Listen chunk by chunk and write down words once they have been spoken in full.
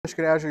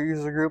Michigan Azure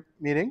User Group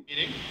meeting.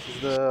 This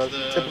is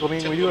the typical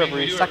meeting we do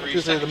every second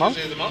Tuesday of the month.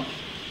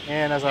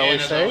 And as I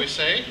always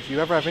say, if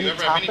you ever have any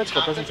topics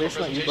or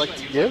presentation that you'd like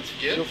to give,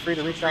 feel free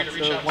to reach out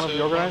to one of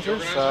the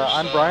organizers.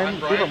 I'm Brian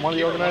McKeiver, I'm one of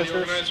the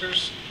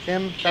organizers.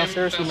 Kim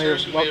downstairs, who may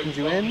have welcomed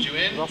you in,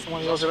 is also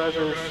one of the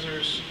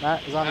organizers.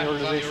 Matt is on the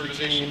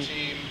organization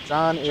team.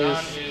 John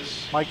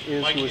is, Mike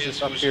is, who is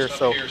just up here.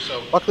 So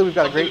luckily we've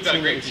got a great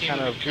team that we can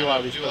kind of do a lot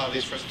of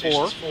these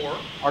presentations for.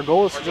 Our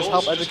goal is to just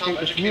help educate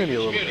the community a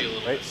little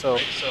bit, right? So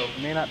it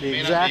may not be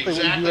exactly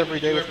what you do every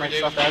day with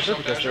Microsoft Azure,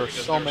 because there are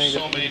so many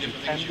different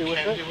things you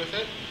can do with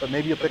it, but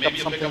maybe you'll pick up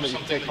something that you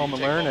can take home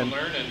and learn. And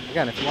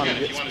again, if you want to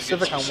get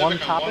specific on one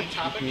topic,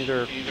 you can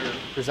either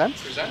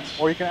present,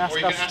 or you can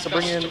ask us to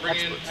bring in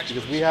experts,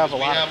 because we have a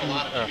lot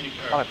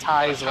of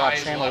ties, a lot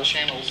of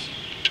channels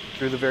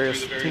through the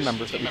various team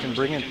members that we can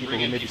bring in people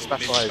who maybe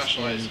specialize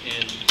in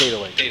data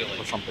lake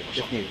or something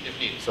if needed.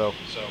 So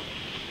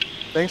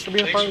thanks for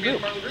being a part of the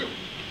group.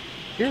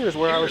 Here is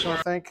where I was going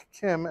to thank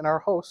Kim and our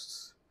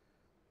hosts.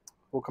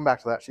 We'll come back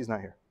to that. She's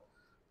not here.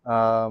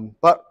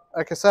 But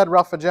like I said,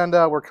 rough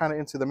agenda. We're kind of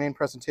into the main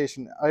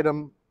presentation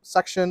item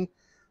section.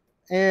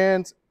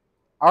 And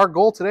our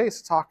goal today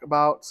is to talk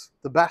about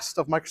the best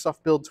of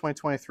Microsoft Build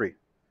 2023.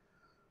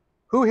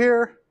 Who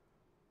here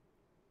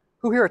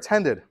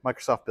attended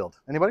Microsoft Build?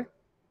 Anybody?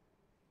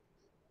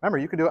 Remember,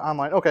 you can do it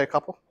online. Okay, a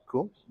couple.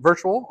 Cool.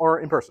 Virtual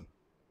or in person?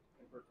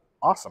 In person.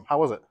 Awesome. How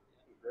was it? It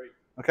was great.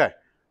 Okay.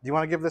 Do you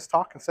want to give this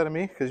talk instead of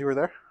me because you were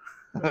there?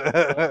 I want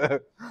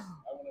to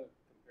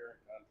compare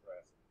and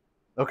contrast.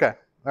 Okay.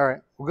 All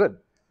right. Well, good.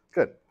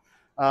 Good.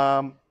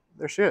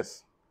 There she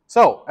is.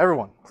 So,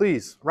 everyone,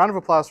 please, round of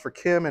applause for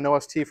Kim and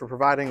OST for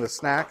providing the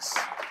snacks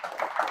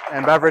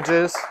and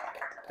beverages.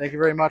 Thank you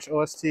very much,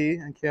 OST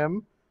and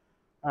Kim.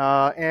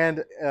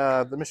 And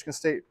the Michigan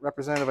State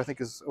representative, I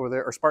think, is over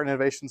there, or Spartan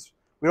Innovations.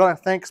 We want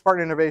to thank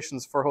Spartan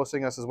Innovations for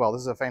hosting us as well.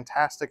 This is a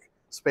fantastic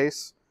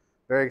space.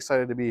 Very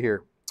excited to be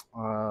here.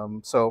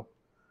 So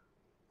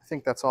I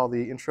think that's all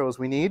the intros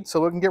we need,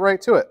 so we can get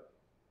right to it.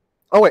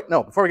 Oh, wait,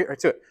 no, before we get right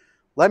to it,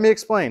 let me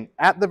explain.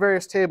 At the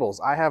various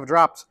tables, I have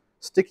dropped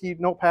sticky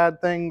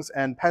notepad things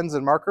and pens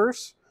and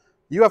markers.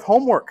 You have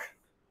homework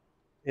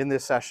in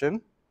this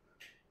session.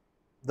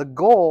 The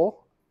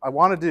goal I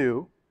want to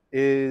do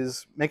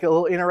is make it a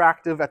little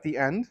interactive at the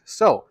end.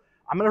 So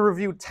I'm going to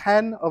review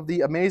 10 of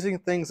the amazing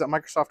things that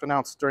Microsoft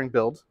announced during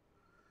Build.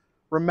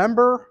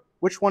 Remember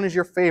which one is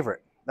your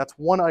favorite. That's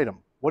one item.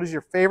 What is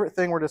your favorite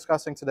thing we're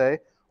discussing today?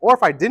 Or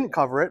if I didn't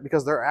cover it,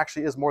 because there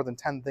actually is more than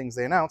 10 things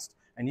they announced,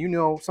 and you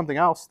know something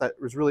else that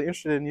was really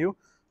interested in you,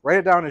 write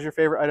it down as your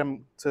favorite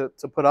item to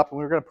put up, and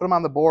we're going to put them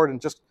on the board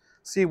and just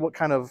see what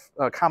kind of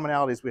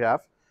commonalities we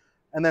have.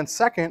 And then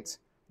second,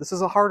 this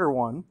is a harder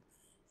one,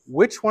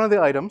 which one of the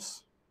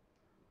items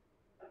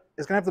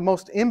is going to have the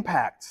most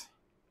impact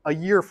a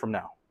year from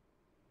now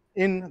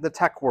in the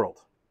tech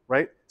world,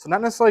 right? So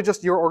not necessarily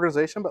just your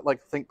organization, but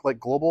think like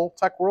global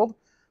tech world.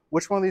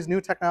 Which one of these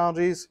new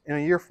technologies in a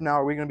year from now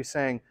are we going to be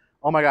saying,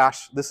 oh my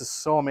gosh, this is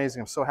so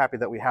amazing. I'm so happy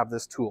that we have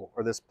this tool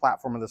or this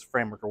platform or this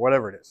framework or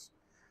whatever it is.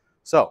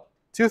 So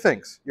two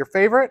things, your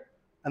favorite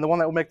and the one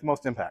that will make the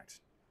most impact.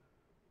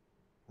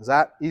 Is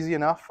that easy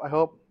enough? I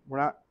hope we're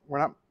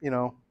not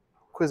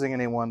quizzing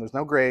anyone. There's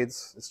no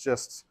grades. It's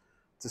just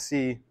to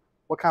see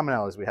what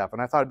commonalities we have.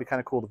 And I thought it'd be kind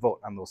of cool to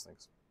vote on those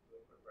things.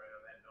 Right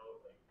on that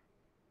note,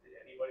 did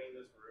anybody in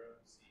this room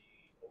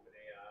see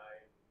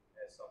OpenAI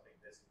as something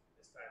this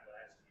time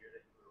last year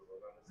that you would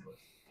have wrote on this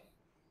list?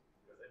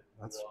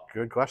 That's a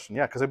good question.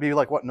 Yeah, because it'd be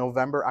like what,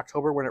 November,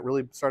 October when it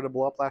really started to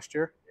blow up last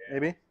year, yeah,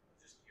 maybe? I'm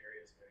just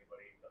curious if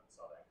anybody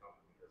saw that coming,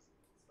 because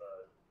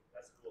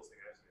that's the coolest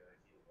thing I've seen in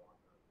IT in a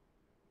long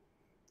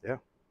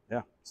time.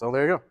 Yeah. So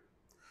there you go.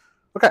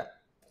 Okay.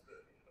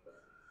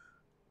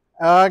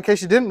 In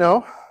case you didn't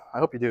know, I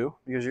hope you do,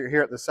 because you're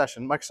here at this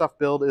session. Microsoft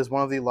Build is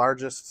one of the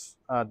largest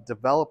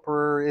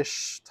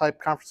developer-ish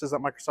type conferences that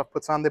Microsoft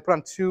puts on. They put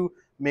on two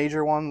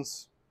major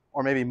ones,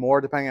 or maybe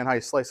more, depending on how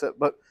you slice it.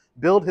 But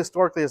Build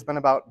historically has been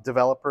about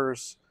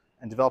developers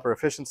and developer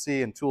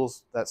efficiency and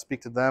tools that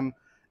speak to them.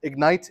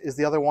 Ignite is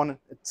the other one.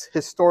 It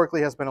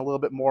historically has been a little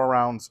bit more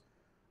around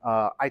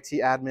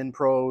IT admin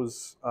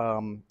pros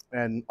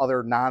and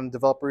other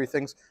non-developer-y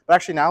things. But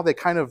actually now they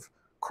kind of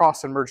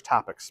cross and merge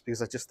topics,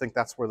 because I just think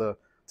that's where the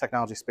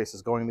technology space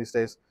is going these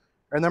days.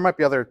 And there might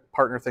be other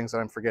partner things that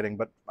I'm forgetting,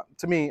 but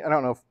to me, I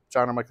don't know if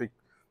John or Mike,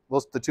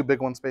 those the two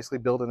big ones basically,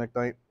 Build and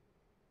Ignite.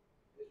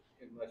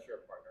 Unless you're a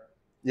partner.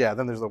 Yeah,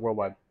 then there's the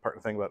worldwide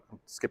partner thing, but I'm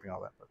skipping all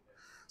that.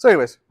 So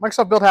anyways,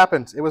 Microsoft Build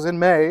happened. It was in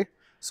May,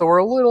 so we're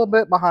a little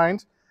bit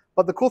behind.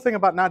 But the cool thing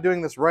about not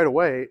doing this right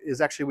away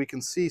is actually we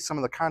can see some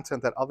of the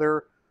content that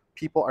other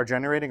people are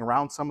generating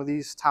around some of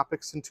these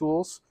topics and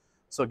tools.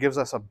 So it gives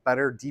us a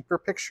better, deeper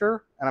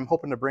picture. And I'm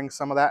hoping to bring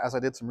some of that as I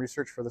did some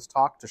research for this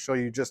talk to show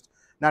you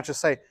not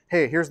just say,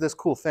 hey, here's this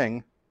cool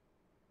thing.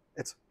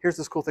 It's here's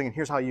this cool thing and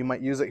here's how you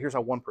might use it. Here's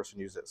how one person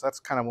used it. So that's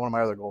kind of one of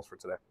my other goals for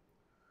today.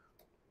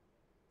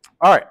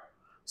 All right.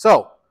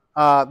 So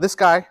this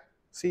guy,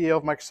 CEO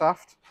of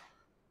Microsoft,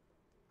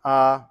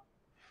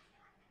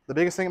 the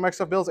biggest thing at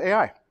Microsoft Build is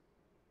AI.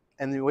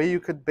 And the way you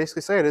could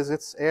basically say it is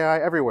it's AI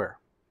everywhere.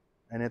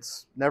 And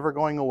it's never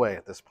going away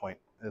at this point,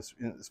 as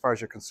far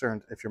as you're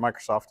concerned, if you're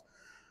Microsoft.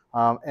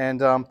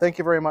 Thank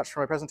you very much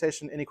for my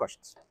presentation. Any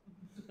questions?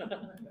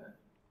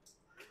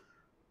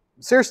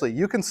 Seriously,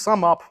 you can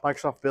sum up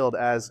Microsoft Build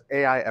as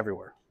AI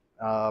everywhere.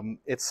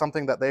 It's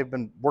something that they've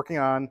been working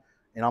on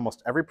in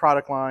almost every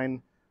product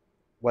line,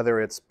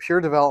 whether it's pure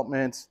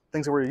development,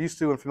 things that we're used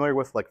to and familiar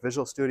with like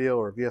Visual Studio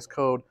or VS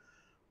Code,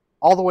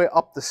 all the way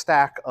up the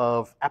stack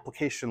of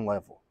application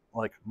level,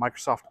 like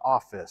Microsoft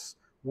Office,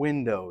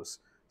 Windows,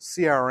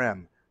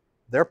 CRM.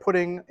 They're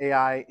putting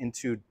AI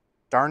into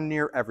darn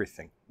near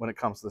everything when it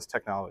comes to this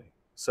technology.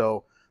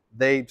 So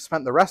they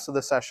spent the rest of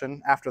the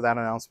session after that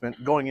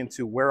announcement going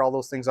into where all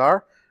those things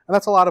are, and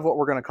that's a lot of what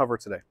we're going to cover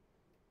today.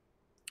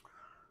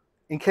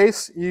 In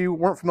case you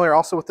weren't familiar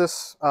also with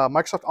this,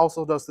 Microsoft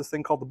also does this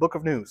thing called the Book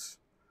of News.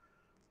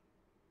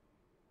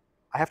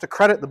 I have to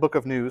credit the Book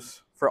of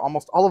News for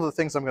almost all of the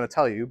things I'm going to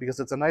tell you because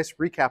it's a nice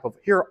recap of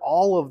here are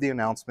all of the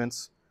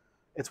announcements.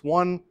 It's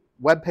one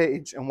web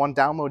page and one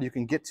download you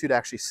can get to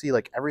actually see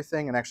like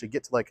everything and actually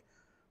get to like,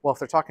 well, if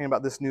they're talking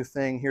about this new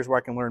thing, here's where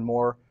I can learn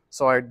more.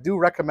 So I do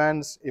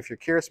recommend, if you're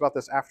curious about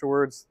this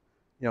afterwards,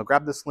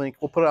 grab this link.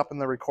 We'll put it up in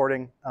the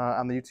recording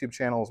on the YouTube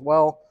channel as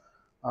well.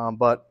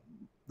 But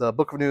the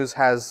Book of News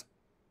has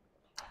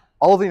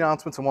all of the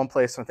announcements in one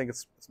place. And I think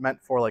it's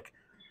meant for like,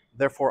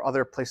 therefore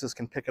other places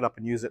can pick it up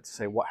and use it to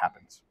say what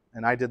happens.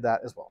 And I did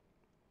that as well.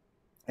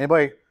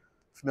 Anybody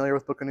familiar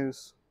with Book of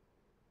News?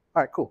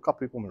 All right, cool. A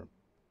couple people in the room.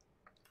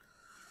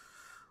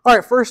 All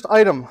right, first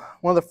item.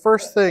 One of the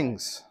first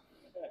things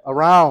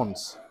around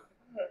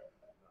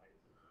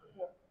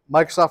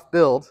Microsoft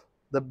Build,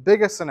 the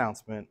biggest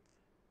announcement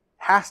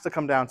has to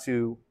come down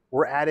to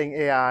we're adding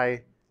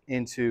AI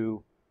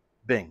into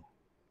Bing.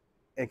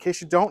 In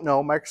case you don't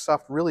know,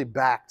 Microsoft really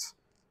backed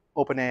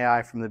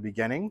OpenAI from the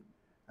beginning,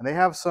 and they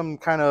have some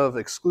kind of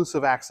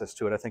exclusive access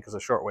to it, I think is a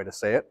short way to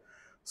say it.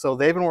 So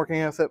they've been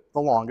working with it the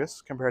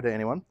longest compared to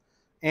anyone.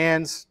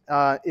 And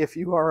if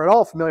you are at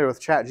all familiar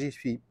with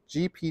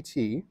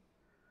ChatGPT,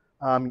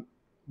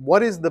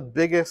 what is the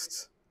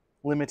biggest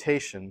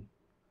limitation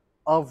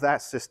of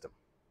that system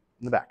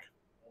in the back?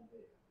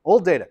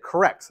 Old data,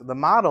 correct. The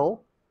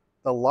model,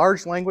 the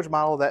large language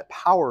model that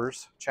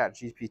powers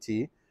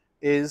ChatGPT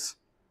is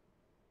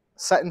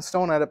set in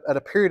stone at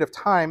a period of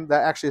time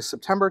that actually is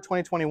September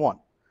 2021.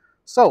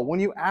 So when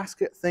you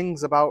ask it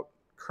things about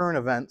current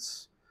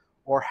events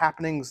or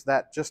happenings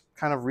that just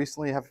kind of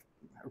recently have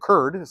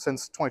occurred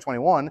since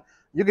 2021,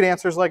 you get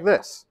answers like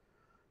this.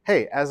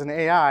 Hey, as an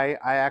AI,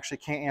 I actually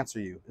can't answer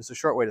you. It's a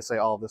short way to say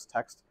all of this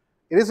text.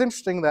 It is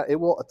interesting that it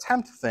will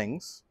attempt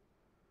things.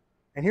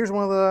 And here's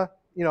one of the,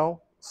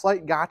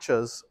 slight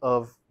gotchas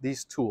of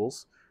these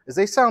tools is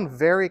they sound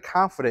very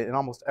confident in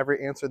almost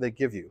every answer they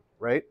give you,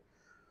 right?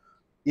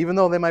 Even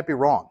though they might be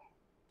wrong.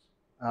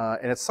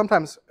 And it's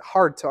sometimes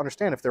hard to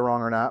understand if they're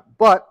wrong or not.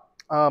 But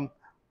the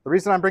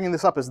reason I'm bringing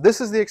this up is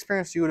this is the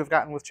experience you would have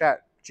gotten with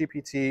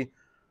ChatGPT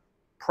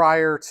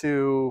prior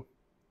to,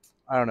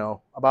 I don't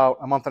know, about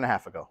a month and a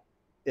half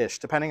ago-ish,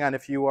 depending on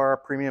if you are a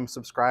premium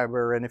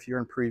subscriber and if you're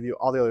in preview,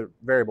 all the other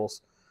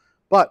variables.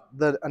 But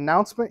the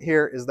announcement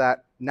here is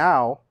that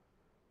now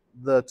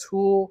the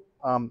tool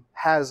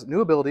has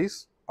new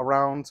abilities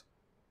around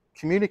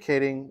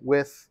communicating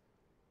with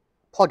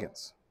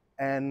plugins.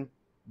 And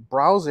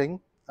browsing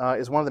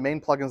is one of the main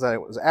plugins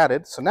that was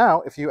added. So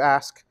now if you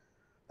ask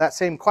that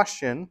same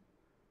question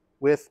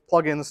with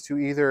plugins to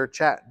either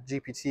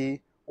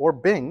ChatGPT or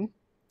Bing,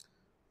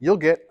 you'll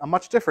get a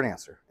much different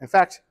answer. In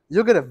fact,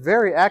 you'll get a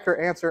very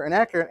accurate answer, an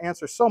accurate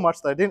answer so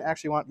much that I didn't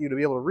actually want you to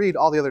be able to read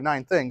all the other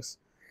 9 things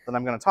that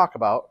I'm going to talk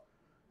about.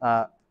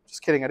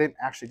 Just kidding, I didn't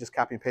actually just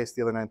copy and paste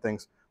the other 9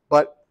 things.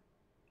 But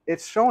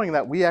it's showing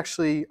that we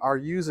actually are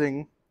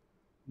using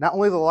not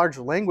only the large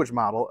language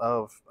model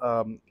of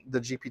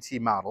the GPT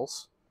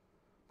models,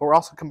 but we're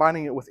also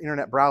combining it with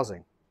internet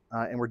browsing.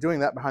 And we're doing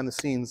that behind the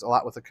scenes a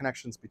lot with the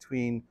connections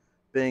between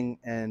Bing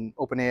and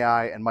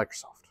OpenAI and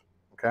Microsoft,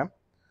 okay?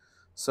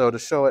 So to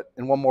show it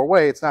in one more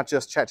way, it's not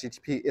just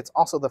ChatGPT, it's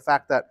also the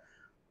fact that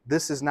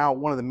this is now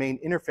one of the main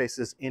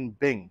interfaces in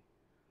Bing.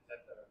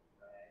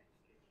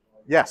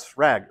 Yes,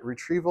 RAG,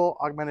 Retrieval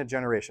Augmented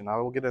Generation. I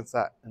will get into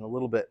that in a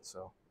little bit.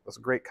 So that's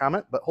a great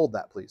comment, but hold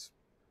that, please.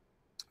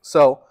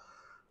 So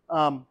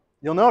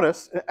you'll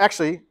notice,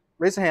 actually,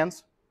 raise your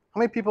hands. How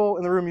many people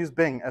in the room use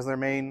Bing as their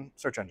main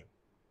search engine?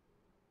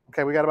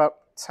 Okay, we got about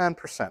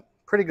 10%.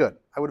 Pretty good.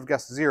 I would have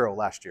guessed 0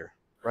 last year,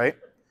 right?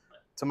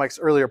 To Mike's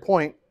earlier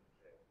point,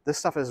 this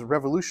stuff is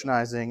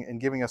revolutionizing and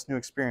giving us new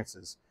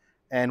experiences.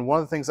 And one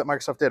of the things that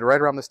Microsoft did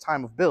right around this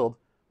time of build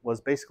was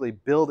basically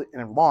build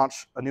and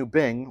launch a new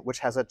Bing, which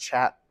has a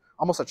chat,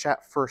 almost a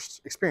chat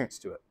first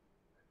experience to it.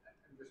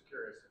 I'm just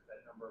curious if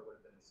that number would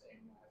have been the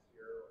same last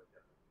year or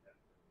different.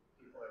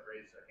 People have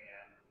raised their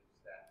hand.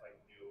 Is that like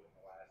new in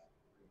the last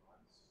 3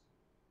 months?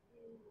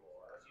 New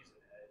or I was using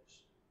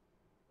Edge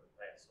for the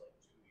last like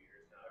 2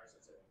 years now, ever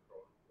since I've been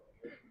Chrome.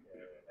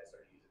 I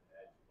started using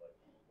Edge like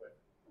with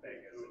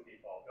Bing as the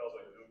default. Also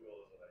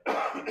Google is what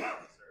I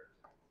search.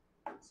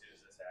 As soon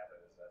as this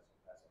happens, that's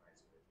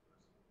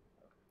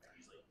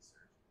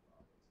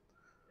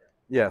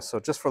Yeah, so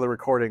just for the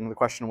recording, the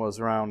question was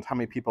around how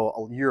many people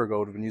a year ago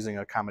would have been using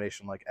a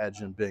combination like Edge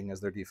and Bing as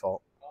their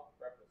default. I'll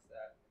preface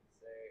that and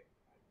say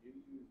I do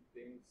use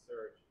Bing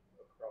search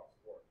across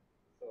work.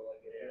 So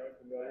like if you're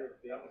unfamiliar,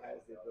 Bing has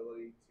the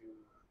ability to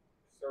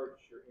search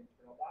your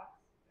internal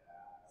docs.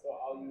 So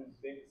I'll use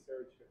Bing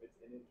search if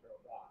it's an internal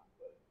doc,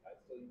 but I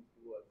still use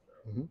Google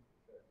Search. Mm-hmm.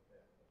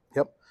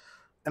 Yep.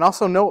 And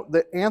also note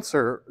the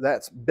answer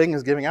that Bing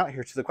is giving out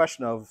here to the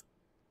question of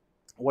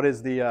what are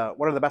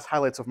the best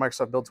highlights of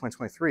Microsoft Build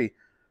 2023.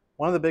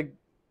 One of the big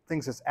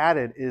things that's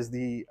added is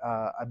the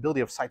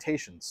ability of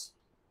citations.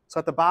 So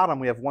at the bottom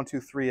we have 1,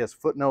 2, 3 as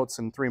footnotes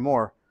and 3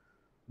 more.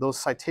 Those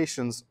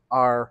citations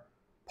are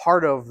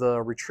part of the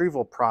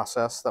retrieval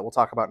process that we'll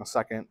talk about in a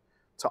second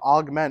to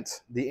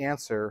augment the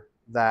answer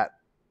that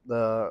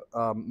the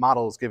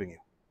model is giving you.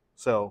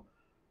 So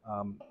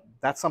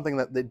that's something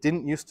that they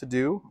didn't used to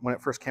do when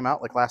it first came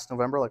out, like last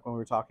November, like when we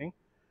were talking.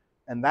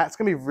 And that's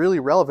going to be really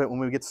relevant when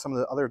we get to some of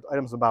the other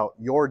items about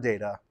your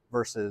data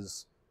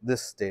versus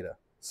this data.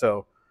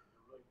 So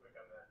really quick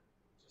on that,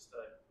 just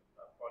a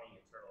funny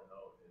internal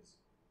note is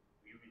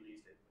we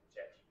released it when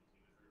ChatGPT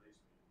was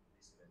released. We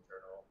released an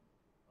internal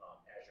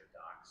Azure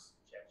Docs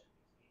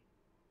ChatGPT,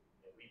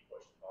 and we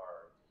pushed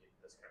hard to get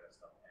this kind of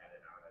stuff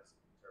added on as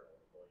internal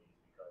employees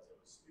because it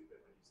was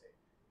stupid when you say,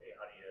 hey,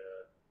 how do you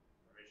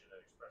provision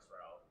an express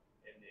route?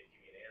 And they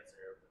give you an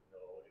answer with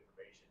no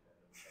information, and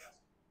then we ask,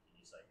 can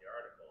you cite the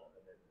article?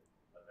 And then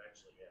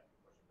eventually, yeah,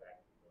 pushing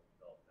back to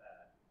develop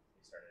that,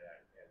 they started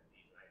adding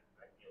these, and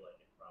I feel like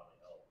it probably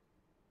helped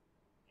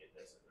get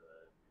this into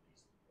the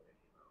release when it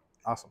came out.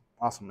 awesome,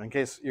 awesome. In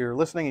case you're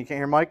listening, you can't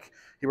hear Mike.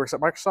 He works at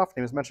Microsoft.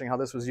 He was mentioning how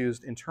this was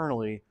used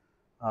internally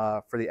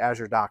for the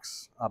Azure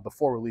Docs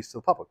before release to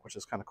the public, which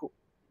is kind of cool.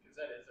 Because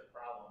that is a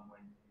problem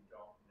when you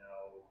don't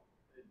know.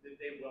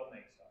 They will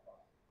make stuff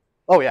up.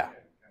 Oh yeah,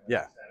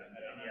 yeah.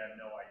 And you have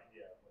no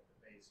idea what the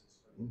basis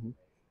for the Mhm.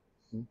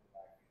 information is.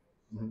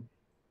 Mhm.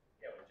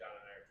 Yeah, when John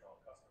and I are telling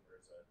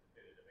customers a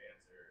definitive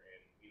answer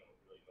and we don't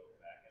really know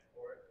the back end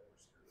for it, then we're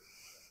screwed.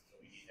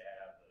 So we need to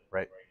have the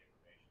right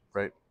information.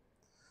 Right.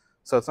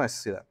 So it's nice to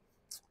see that.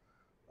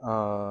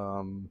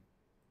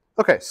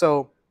 Okay,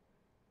 so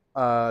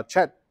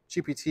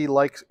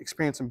ChatGPT-like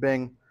experience in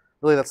Bing,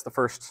 really that's the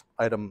first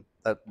item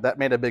that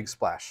made a big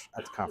splash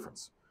at the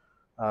conference.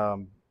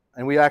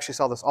 And we actually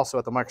saw this also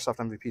at the Microsoft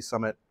MVP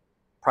Summit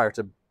prior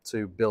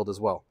to Build as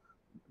well.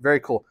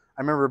 Very cool.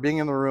 I remember being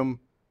in the room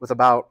with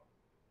about,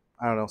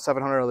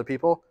 700 other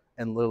people,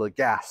 and literally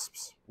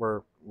gasps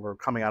were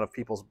coming out of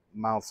people's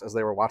mouths as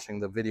they were watching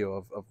the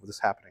video of this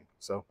happening.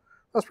 So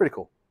that was pretty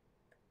cool.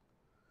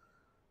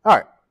 All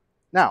right,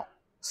 now,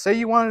 say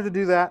you wanted to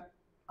do that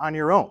on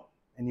your own,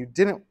 and you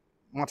didn't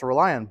want to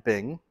rely on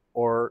Bing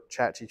or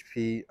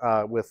ChatGPT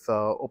with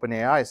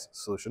OpenAI's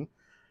solution.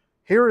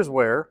 Here is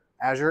where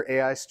Azure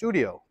AI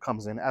Studio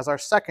comes in as our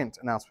second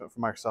announcement for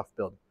Microsoft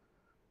Build.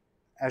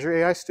 Azure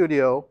AI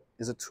Studio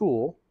is a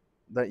tool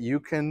that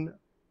you can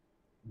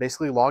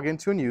basically log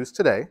into and use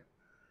today,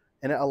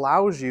 and it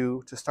allows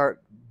you to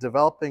start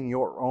developing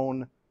your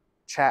own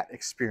chat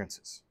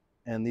experiences.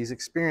 And these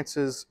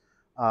experiences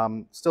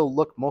still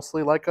look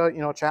mostly like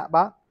a chat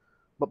bot,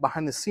 but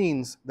behind the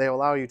scenes they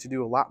allow you to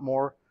do a lot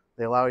more.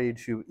 They allow you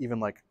to even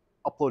like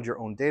upload your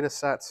own data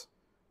sets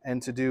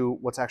and to do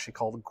what's actually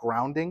called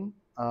grounding,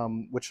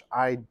 which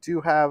I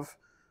do have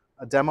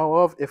a demo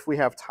of. If we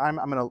have time,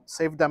 I'm going to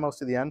save demos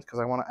to the end because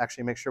I want to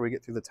actually make sure we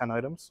get through the 10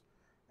 items,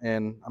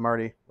 and I'm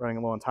already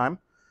running low on time.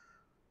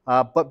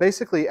 But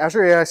basically,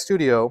 Azure AI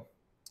Studio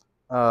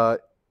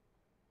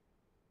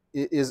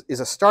is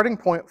a starting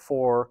point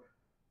for,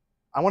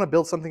 I want to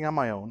build something on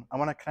my own. I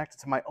want to connect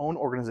it to my own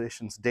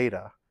organization's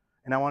data,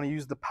 and I want to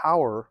use the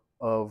power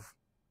of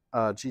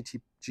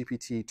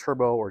GPT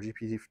Turbo or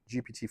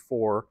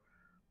GPT-4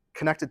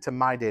 connected to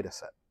my data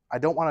set. I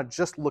don't want to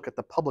just look at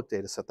the public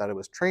data set that it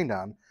was trained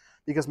on,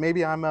 because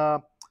maybe I'm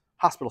a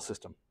hospital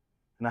system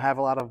and I have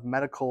a lot of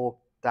medical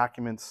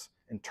documents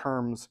and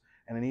terms,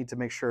 and I need to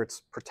make sure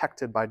it's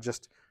protected by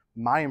just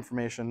my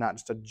information, not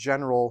just a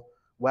general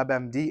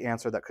WebMD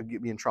answer that could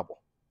get me in trouble,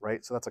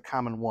 right? So that's a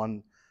common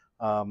one.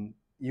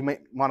 You may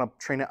want to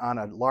train it on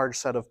a large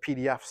set of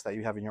PDFs that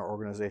you have in your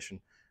organization.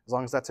 As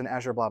long as that's in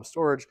Azure Blob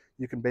Storage,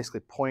 you can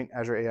basically point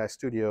Azure AI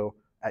Studio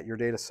at your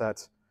data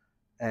set,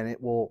 and it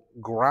will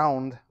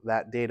ground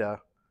that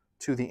data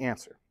to the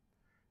answer.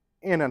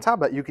 And on top of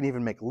that, you can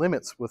even make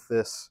limits with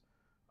this,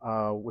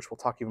 which we'll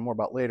talk even more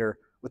about later,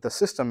 with the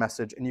system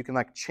message, and you can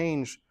like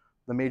change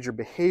the major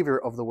behavior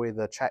of the way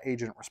the chat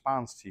agent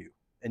responds to you.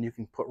 And you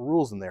can put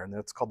rules in there, and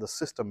it's called the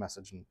system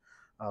message, and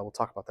we'll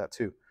talk about that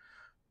too.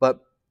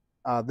 But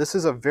this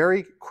is a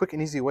very quick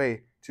and easy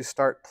way to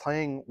start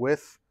playing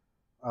with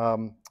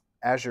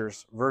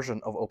Azure's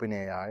version of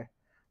OpenAI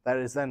that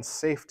is then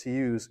safe to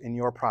use in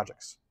your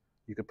projects.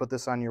 You could put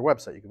this on your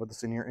website. You can put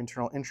this in your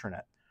internal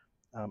intranet.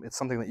 It's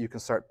something that you can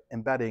start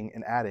embedding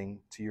and adding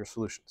to your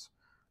solutions.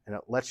 And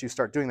it lets you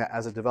start doing that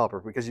as a developer,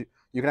 because you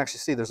can actually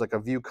see there's like a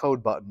view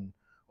code button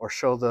or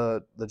show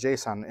the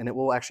JSON, and it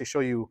will actually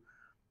show you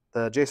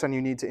the JSON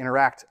you need to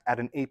interact at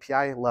an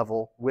API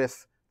level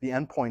with the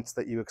endpoints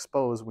that you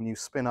expose when you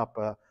spin up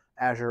a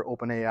Azure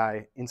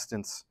OpenAI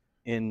instance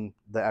in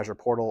the Azure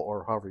portal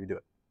or however you do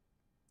it.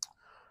 So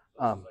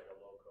this is like a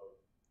low-code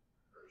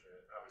version.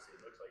 Obviously,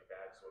 it looks like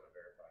that, so to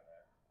verify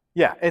that.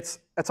 Yeah,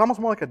 it's almost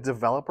more like a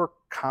developer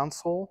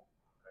console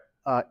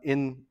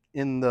in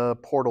the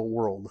portal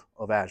world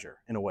of Azure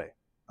in a way.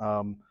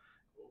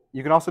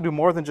 You can also do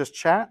more than just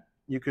chat.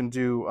 You can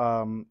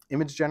do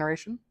image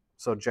generation.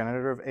 So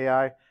generative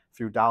AI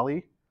through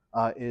DALL-E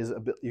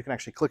you can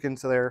actually click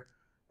into there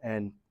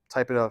and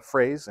type in a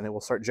phrase, and it will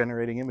start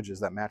generating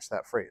images that match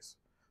that phrase.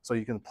 So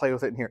you can play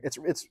with it in here.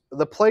 It's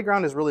the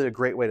playground is really a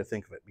great way to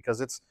think of it, because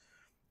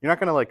you're not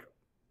going to like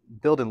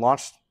build and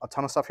launch a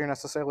ton of stuff here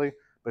necessarily,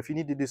 but if you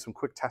need to do some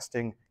quick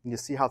testing and you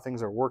see how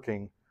things are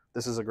working,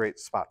 this is a great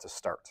spot to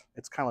start.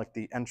 It's kind of like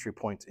the entry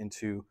point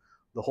into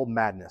the whole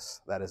madness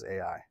that is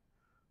AI.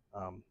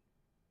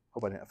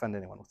 Hope I didn't offend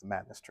anyone with the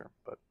madness term,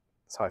 but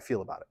that's how I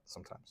feel about it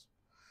sometimes.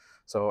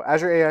 So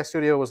Azure AI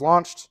Studio was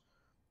launched,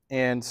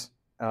 and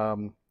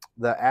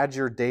the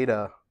Azure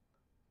Data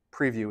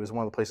preview is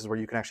one of the places where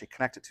you can actually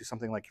connect it to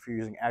something like if you're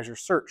using Azure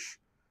Search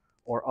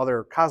or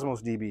other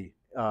Cosmos DB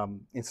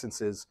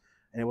instances,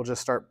 and it will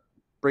just start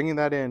bringing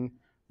that in.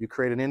 You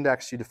create an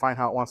index, you define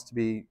how it wants to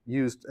be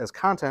used as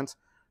content,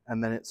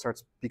 and then it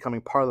starts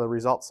becoming part of the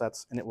result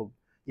sets, and it will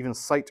even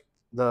cite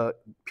the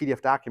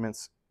PDF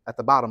documents at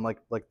the bottom,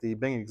 like the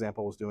Bing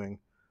example was doing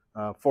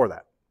for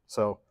that.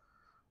 So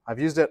I've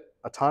used it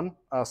a ton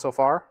so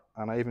far,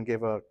 and I even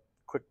gave a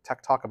quick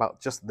tech talk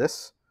about just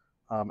this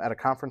at a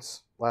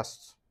conference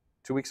last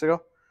 2 weeks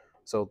ago.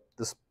 So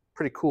this is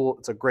pretty cool.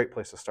 It's a great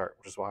place to start,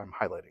 which is why I'm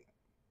highlighting it.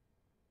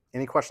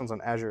 Any questions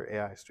on Azure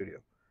AI Studio?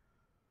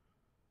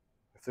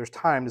 If there's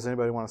time, does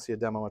anybody want to see a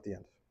demo at the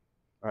end?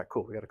 All right,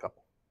 cool. We got a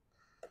couple.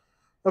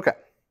 Okay.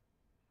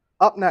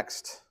 Up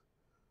next,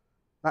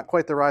 not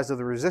quite the rise of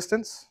the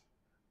resistance.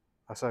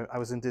 I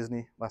was in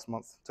Disney last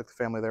month. Took the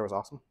family there. It was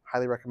awesome.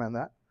 Highly recommend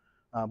that.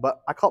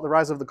 But I call it the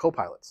rise of the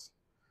copilots.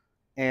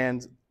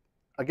 And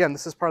again,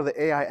 this is part of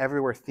the AI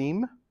everywhere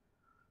theme.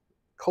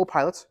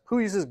 Copilots. Who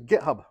uses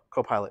GitHub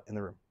Copilot in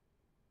the room?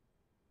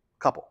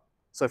 Couple.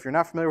 So if you're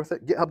not familiar with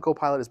it, GitHub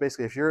Copilot is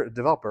basically if you're a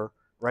developer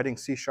writing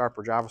C# or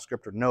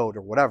JavaScript or Node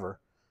or whatever,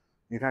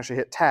 you can actually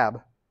hit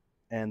Tab,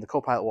 and the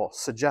Copilot will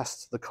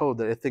suggest the code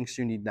that it thinks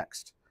you need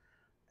next.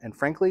 And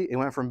frankly, it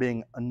went from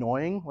being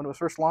annoying when it was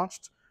first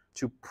launched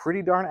to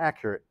pretty darn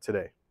accurate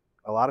today.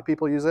 A lot of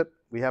people use it.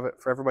 We have it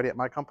for everybody at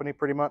my company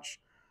pretty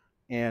much.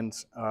 And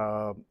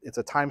it's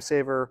a time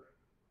saver.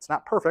 It's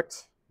not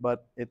perfect,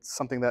 but it's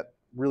something that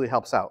really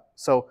helps out.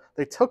 So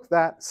they took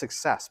that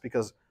success,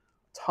 because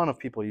a ton of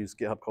people use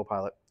GitHub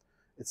Copilot.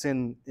 It's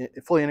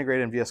fully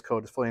integrated in VS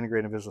Code. It's fully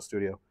integrated in Visual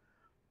Studio.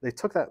 They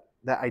took that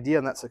idea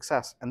and that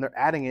success, and they're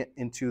adding it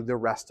into the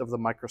rest of the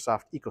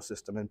Microsoft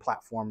ecosystem and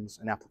platforms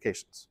and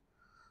applications.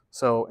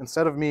 So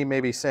instead of me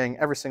maybe saying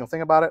every single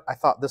thing about it, I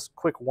thought this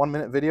quick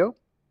 1-minute video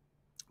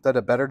did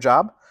a better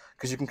job,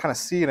 because you can kind of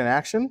see it in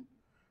action.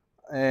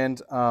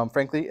 And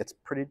frankly, it's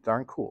pretty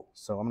darn cool.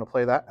 So I'm going to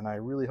play that, and I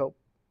really hope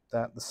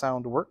that the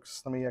sound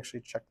works. Let me actually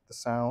check the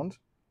sound.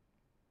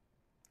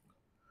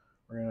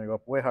 We're going to go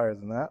up way higher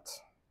than that.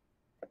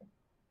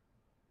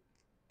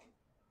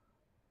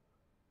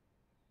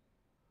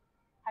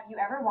 Have you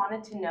ever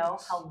wanted to know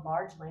how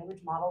large language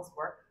models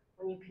work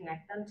when you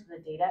connect them to the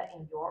data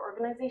in your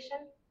organization?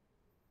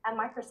 At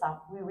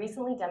Microsoft, we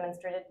recently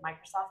demonstrated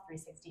Microsoft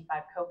 365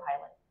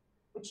 Copilot,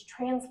 which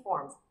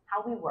transforms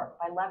how we work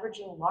by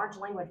leveraging large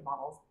language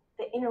models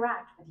that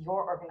interact with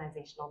your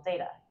organizational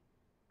data.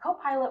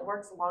 Copilot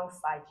works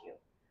alongside you.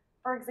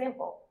 For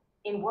example,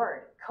 in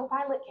Word,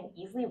 Copilot can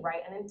easily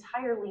write an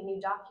entirely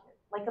new document,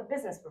 like a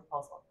business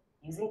proposal,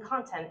 using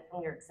content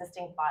from your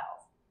existing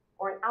files.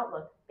 Or in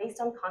Outlook, based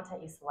on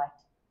content you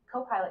select,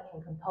 Copilot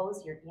can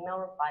compose your email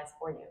replies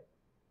for you.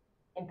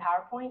 In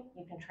PowerPoint,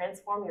 you can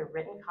transform your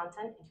written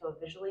content into a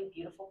visually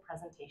beautiful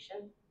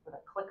presentation with a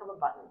click of a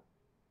button.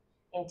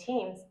 In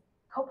Teams,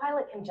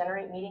 Copilot can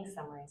generate meeting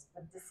summaries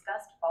with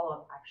discussed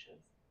follow-up actions.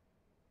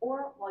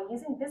 Or while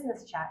using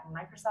Business Chat in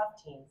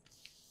Microsoft Teams,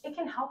 it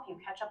can help you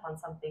catch up on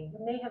something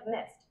you may have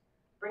missed,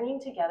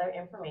 bringing together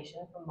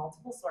information from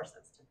multiple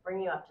sources to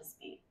bring you up to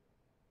speed.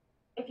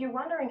 If you're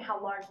wondering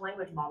how large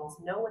language models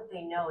know what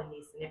they know in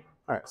these scenarios.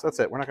 All right, so that's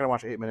it. We're not going to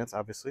watch 8 minutes,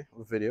 obviously,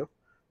 of video,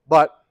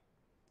 but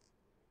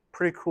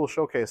pretty cool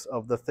showcase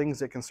of the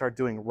things it can start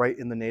doing right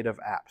in the native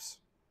apps.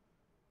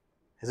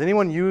 Has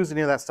anyone used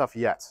any of that stuff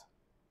yet?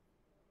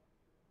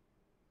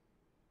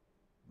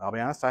 I'll be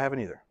honest, I haven't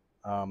either.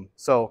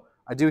 So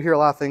I do hear a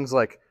lot of things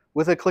like,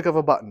 with a click of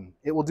a button,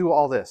 it will do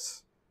all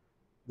this.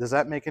 Does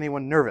that make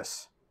anyone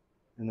nervous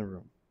in the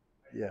room?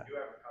 Yeah. I do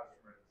have a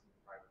customer that's in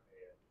private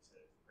beta. He said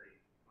it's pretty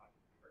fun.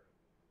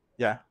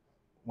 Yeah,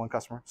 one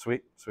customer.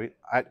 Sweet, sweet.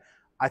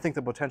 I think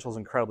the potential is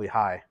incredibly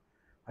high.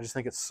 I just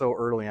think it's so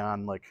early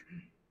on. Like,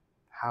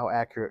 how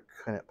accurate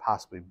can it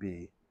possibly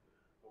be?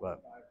 But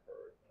What I've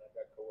heard, and I've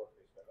got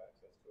coworkers who have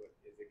access to it,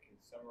 is it can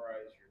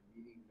summarize your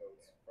meeting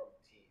notes from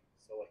Teams.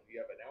 So like if you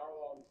have an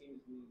hour-long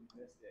Teams meeting, you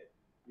missed it,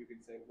 you can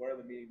say, what are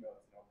the meeting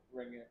notes? And I'll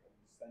bring it and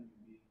send you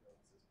meeting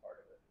notes as part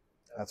of it.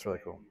 That's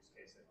really cool. Use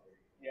case that where you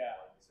can Yeah.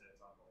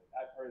 incidents on the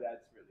I've heard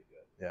that's really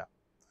good. Yeah.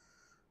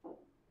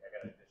 I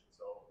got an addition.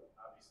 So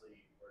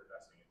obviously we're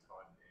investing a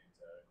ton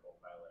into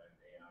Copilot and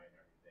AI and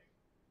everything.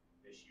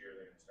 This year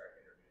they're going to start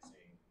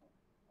introducing,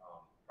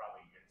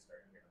 probably you're going to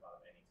start hearing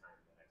about them anytime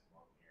in the next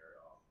month here,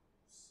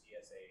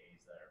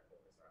 CSAs that are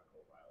focused on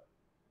Copilot.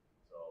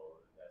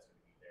 So that's going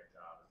to be their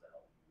job is to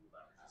help you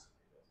leverage this in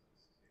your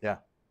business. Yeah.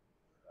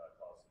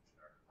 Call solution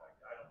architect.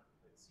 I don't.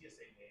 The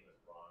CSA name is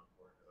wrong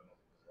for it because I don't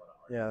think there's a lot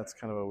of. Yeah, that's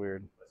kind of a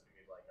weird. But it's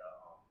gonna be like a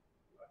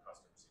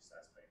customer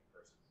success type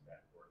person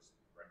that works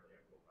directly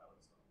on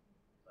Copilot stuff.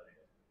 So I think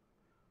that's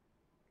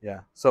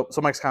Yeah. So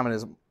Mike's comment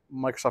is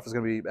Microsoft is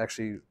going to be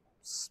actually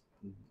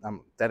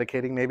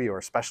dedicating maybe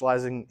or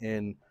specializing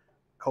in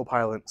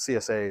Copilot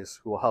CSAs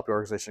who will help your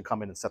organization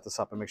come in and set this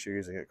up and make sure you're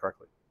using it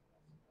correctly.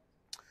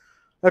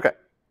 Okay.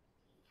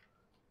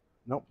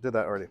 Nope, did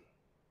that already.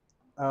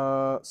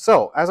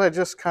 So as I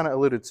just kind of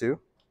alluded to,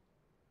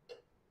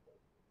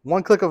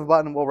 one click of a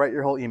button will write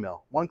your whole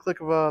email. One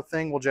click of a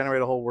thing will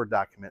generate a whole Word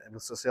document. And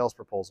it's a sales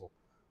proposal.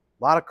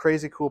 A lot of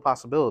crazy cool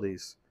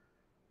possibilities,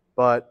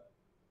 but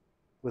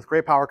with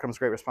great power comes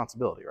great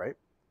responsibility, right?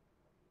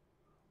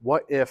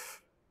 What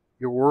if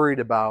you're worried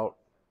about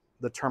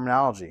the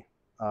terminology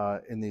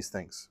in these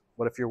things?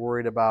 What if you're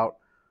worried about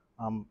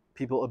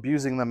people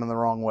abusing them in the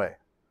wrong way?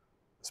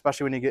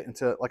 Especially when you get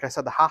into, like I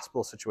said, the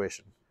hospital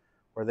situation,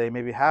 where they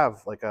maybe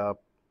have like a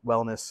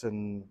wellness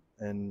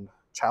and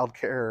child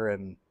care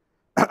and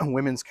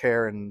women's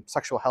care and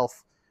sexual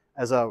health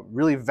as a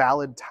really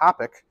valid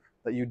topic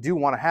that you do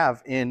want to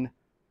have in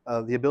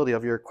the ability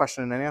of your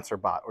question and answer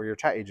bot or your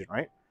chat agent,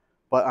 right?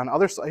 But on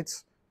other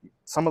sites,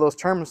 some of those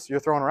terms you're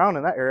throwing around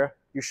in that area,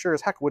 you sure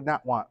as heck would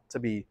not want to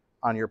be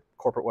on your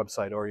corporate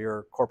website or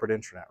your corporate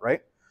intranet,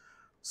 right?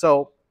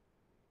 So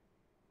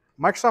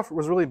Microsoft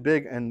was really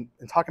big in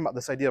talking about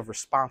this idea of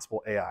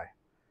responsible AI.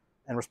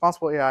 And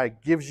responsible AI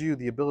gives you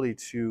the ability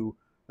to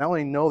not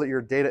only know that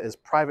your data is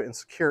private and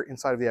secure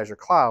inside of the Azure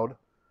cloud,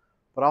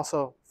 but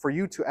also for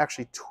you to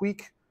actually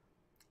tweak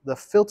the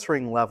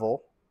filtering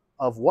level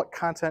of what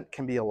content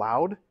can be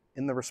allowed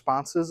in the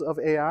responses of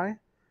AI,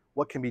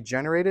 what can be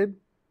generated,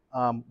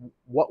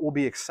 what will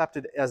be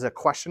accepted as a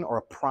question or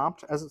a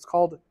prompt, as it's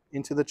called,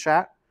 into the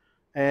chat.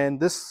 And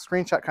this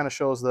screenshot kind of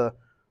shows the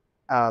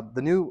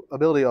new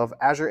ability of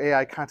Azure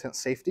AI Content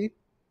Safety.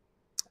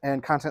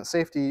 And content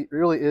safety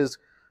really is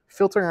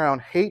filtering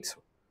around hate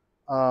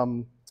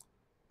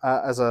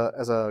as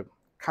a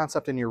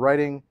concept in your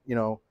writing,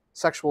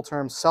 sexual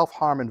terms,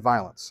 self-harm, and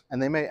violence.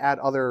 And they may add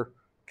other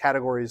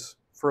categories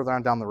further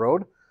on down the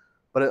road,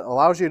 but it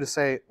allows you to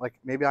say, like,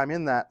 maybe I'm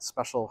in that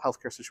special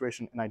healthcare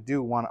situation and I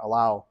do want to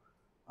allow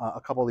a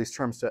couple of these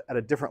terms to at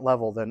a different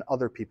level than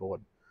other people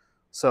would.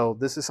 So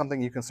this is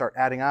something you can start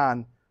adding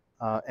on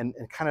and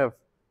kind of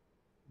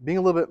being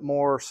a little bit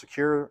more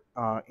secure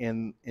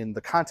in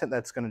the content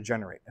that's going to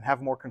generate and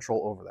have more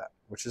control over that,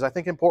 which is, I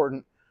think,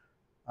 important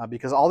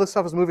because all this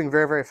stuff is moving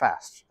very, very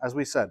fast. As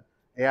we said,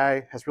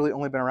 AI has really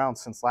only been around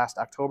since last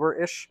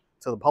October-ish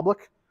to the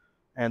public,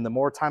 and the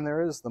more time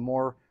there is, the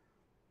more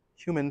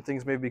human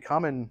things may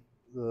become, and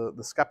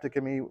the skeptic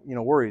in me,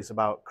 worries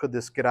about could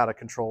this get out of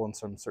control in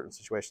some certain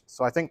situations.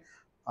 So I think,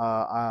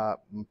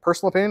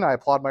 personal opinion, I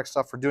applaud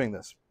Microsoft for doing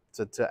this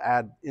to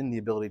add in the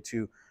ability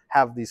to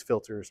have these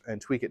filters and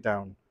tweak it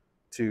down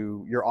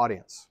to your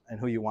audience and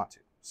who you want to.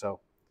 So,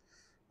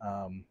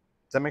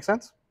 does that make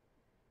sense?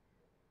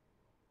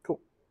 Cool.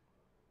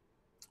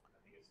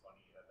 I think it's funny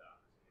you had the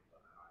opportunity to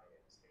put high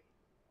and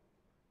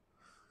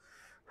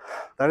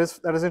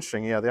state. That is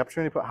interesting. Yeah, the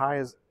opportunity to put high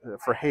is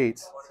for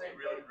hate. Let's say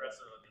really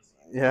aggressive on these.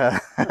 Yeah,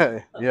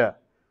 yeah.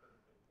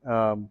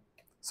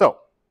 So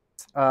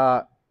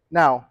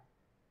now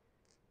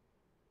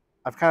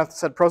I've kind of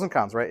said pros and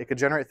cons, right? It could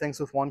generate things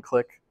with one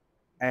click,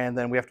 and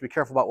then we have to be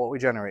careful about what we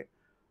generate.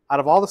 Out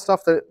of all the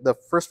stuff that the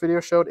first video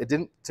showed, it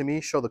didn't, to me,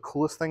 show the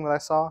coolest thing that I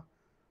saw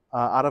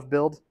out of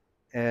Build,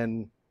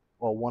 and,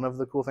 well, one of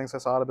the cool things I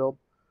saw out of Build,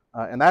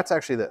 and that's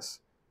actually this.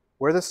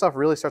 Where this stuff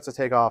really starts to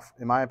take off,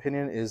 in my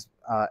opinion, is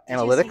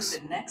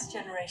analytics. The next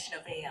generation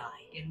of AI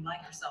in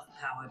Microsoft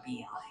Power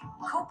BI.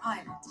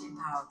 Copilot in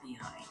Power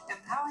BI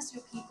empowers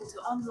your people to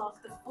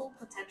unlock the full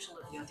potential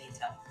of your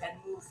data and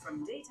move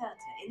from data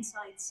to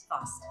insights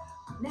faster.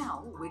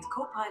 Now, with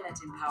Copilot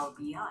in Power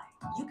BI,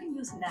 you can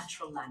use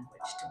natural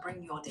language to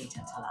bring your data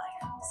to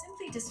life.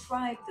 Simply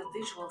describe the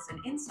visuals and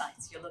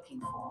insights you're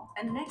looking for,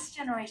 and next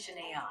generation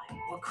AI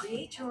will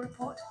create your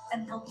report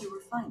and help you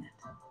refine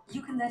it.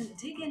 You can then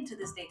dig into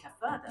this data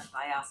further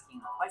by asking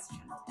a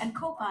question, and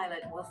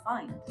Copilot will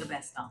find the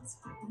best answer.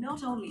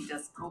 Not only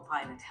does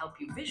Copilot help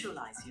you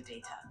visualize your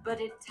data,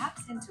 but it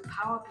taps into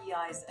Power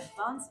BI's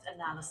advanced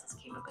analysis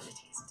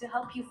capabilities to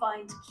help you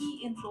find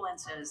key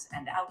influencers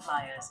and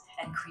outliers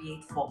and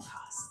create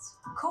forecasts.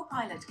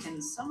 Copilot can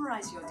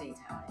summarize your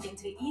data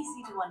into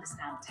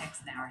easy-to-understand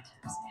text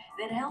narratives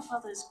that help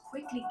others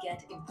quickly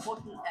get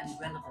important and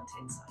relevant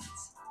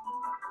insights.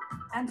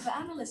 And for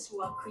analysts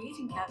who are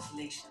creating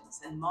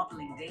calculations and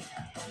modeling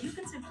data, you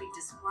can simply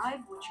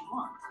describe what you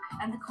want,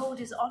 and the code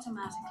is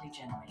automatically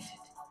generated.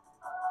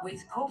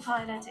 With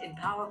Copilot in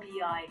Power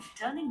BI,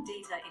 turning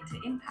data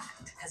into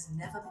impact has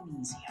never been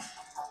easier.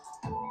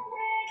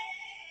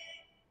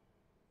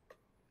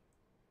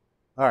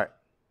 All right.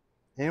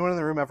 Anyone in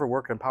the room ever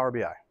work in Power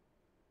BI?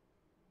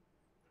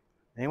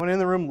 Anyone in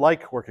the room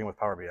like working with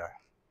Power BI?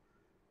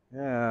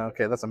 Yeah,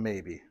 okay, that's a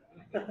maybe.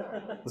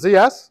 Is it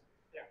yes?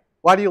 Yeah.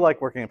 Why do you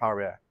like working in Power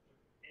BI?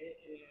 It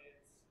is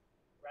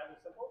rather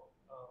simple.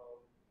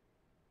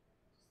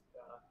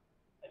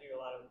 I do a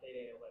lot of data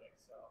analytics,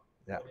 so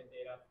Yeah. pulling in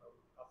data from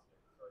customer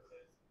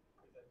sources,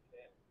 presenting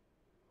it.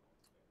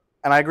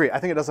 And I agree. I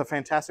think it does a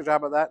fantastic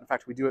job of that. In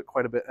fact, we do it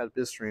quite a bit at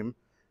BizStream.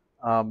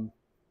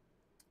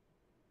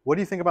 What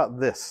do you think about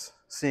this?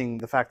 Seeing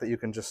the fact that you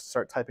can just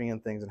start typing in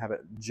things and have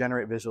it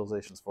generate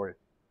visualizations for you.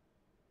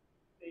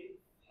 They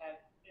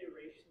had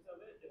iterations of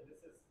it, and this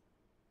is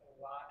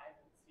a lot. I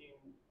haven't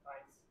seen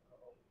clients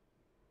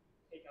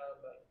take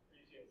on the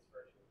previous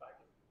version, but I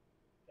can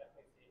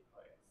definitely see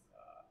clients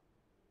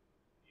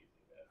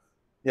using this.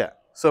 Yeah.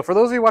 So for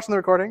those of you watching the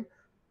recording,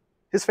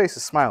 his face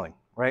is smiling,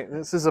 right?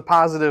 This is a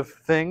positive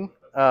thing,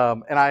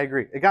 and I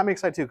agree. It got me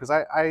excited too because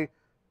I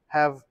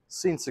have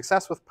seen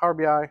success with Power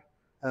BI,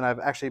 and I've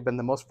actually been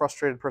the most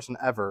frustrated person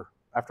ever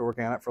after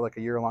working on it for like a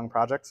year-long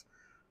project.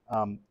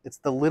 It's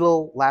the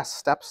little last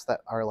steps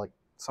that are like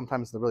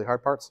sometimes the really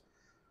hard parts.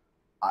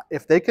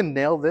 If they can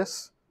nail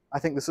this, I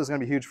think this is going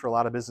to be huge for a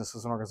lot of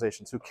businesses and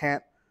organizations who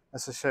can't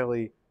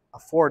necessarily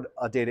afford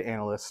a data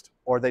analyst,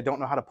 or they don't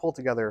know how to pull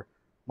together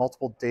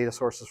multiple data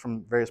sources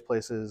from various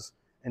places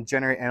and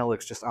generate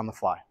analytics just on the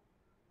fly.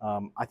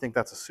 I think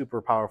that's a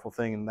super powerful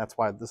thing, and that's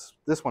why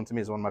this one to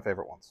me is one of my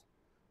favorite ones.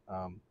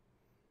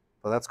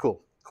 So that's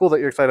cool. Cool that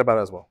you're excited about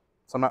it as well.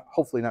 So I'm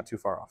hopefully not too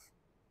far off.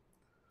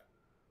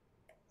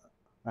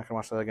 Not gonna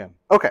watch that again.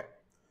 Okay.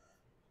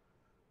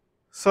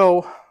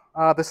 So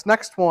this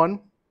next one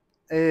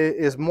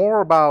is more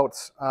about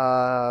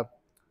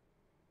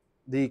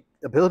the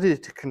ability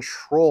to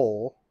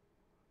control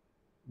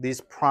these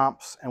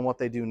prompts and what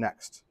they do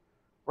next.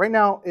 Right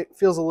now, it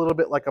feels a little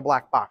bit like a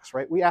black box,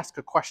 right? We ask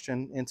a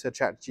question into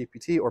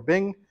ChatGPT or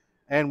Bing,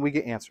 and we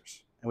get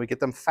answers, and we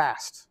get them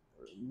fast,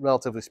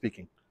 relatively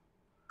speaking.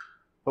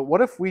 But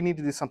what if we need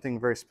to do something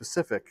very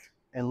specific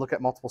and look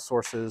at multiple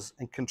sources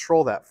and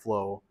control that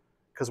flow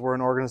because we're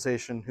an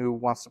organization who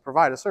wants to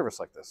provide a service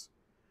like this?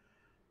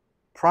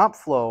 Prompt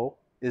Flow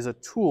is a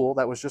tool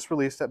that was just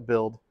released at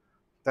Build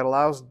that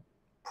allows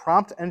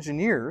prompt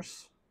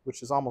engineers,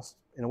 which is almost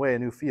in a way a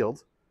new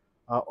field,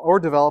 or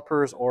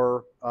developers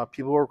or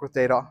people who work with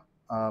data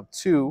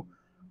to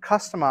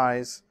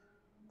customize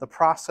the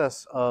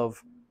process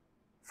of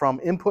from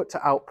input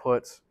to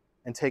output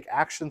and take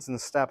actions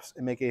and steps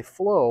and make a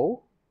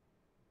flow,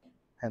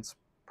 hence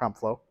prompt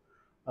flow,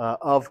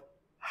 of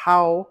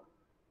how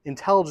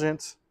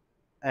intelligent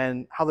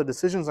and how the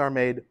decisions are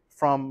made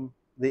from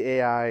the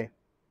AI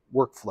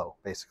workflow,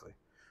 basically.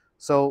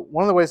 So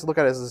one of the ways to look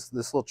at it is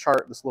this little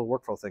chart, this little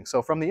workflow thing.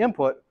 So from the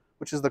input,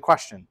 which is the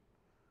question,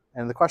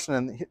 and the question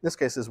in this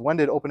case is, when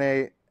did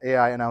OpenAI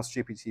announce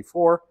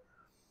GPT-4?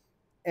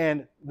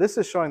 And this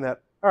is showing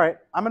that, all right,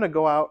 I'm going to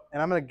go out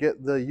and I'm going to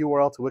get the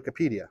URL to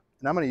Wikipedia,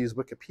 and I'm going to use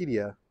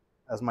Wikipedia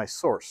as my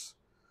source.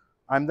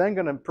 I'm then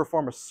going to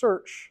perform a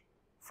search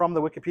from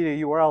the Wikipedia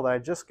URL that I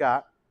just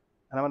got,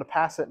 and I'm going to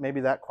pass it maybe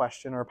that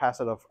question or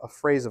pass it a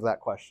phrase of that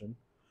question.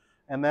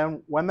 And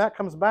then when that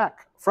comes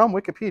back from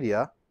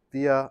Wikipedia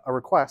via a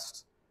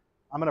request,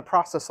 I'm going to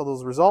process all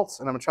those results,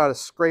 and I'm going to try to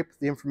scrape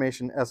the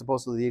information as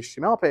opposed to the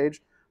HTML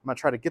page. I'm going to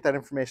try to get that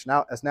information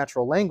out as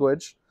natural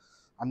language.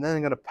 I'm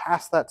then going to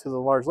pass that to the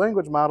large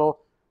language model,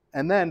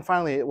 and then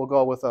finally it will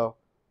go with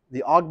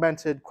the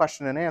augmented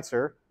question and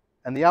answer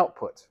and the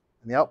output.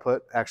 And the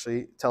output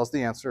actually tells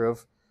the answer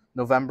of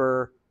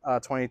November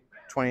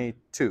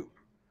 2022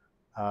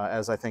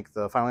 as I think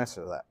the final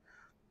answer to that.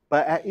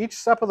 But at each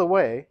step of the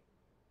way,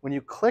 when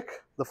you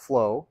click the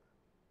flow,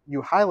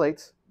 you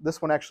highlight this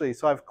one actually.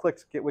 So I've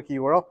clicked Get Wiki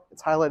URL.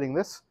 It's highlighting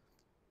this,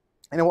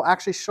 and it will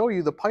actually show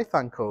you the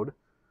Python code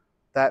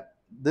that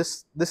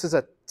this is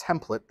a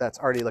template that's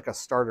already like a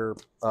starter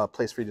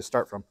place for you to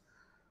start from.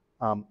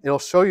 It'll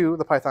show you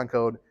the Python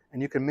code,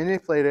 and you can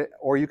manipulate it,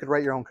 or you could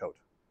write your own code.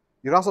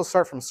 You could also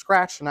start from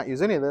scratch and not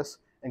use any of this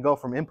and go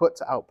from input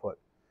to output.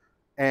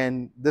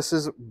 And this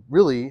is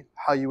really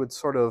how you would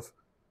sort of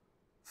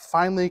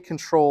finely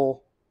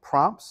control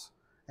prompts,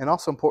 and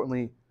also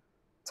importantly,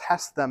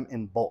 test them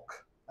in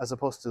bulk, as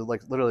opposed to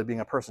like literally being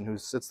a person who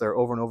sits there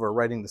over and over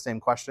writing the same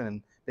question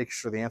and making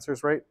sure the answer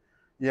is right.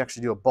 You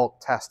actually do a bulk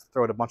test,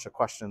 throw out a bunch of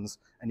questions,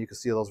 and you can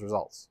see those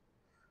results.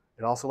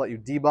 It also let you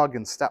debug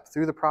and step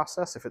through the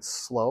process if it's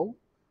slow.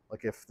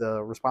 Like if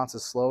the response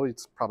is slow,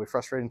 it's probably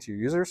frustrating to your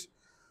users.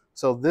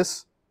 So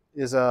this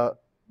is a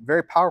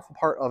very powerful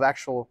part of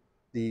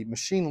the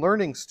machine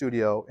learning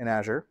studio in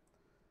Azure.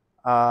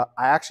 I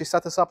actually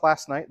set this up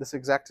last night, this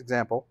exact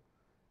example,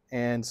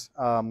 and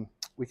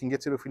we can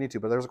get to it if we need to,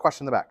 but there's a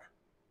question in the back.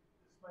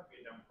 This might be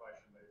a dumb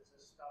question, but is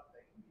this stuff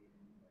that can be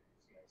in like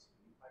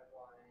CI/CD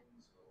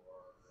pipelines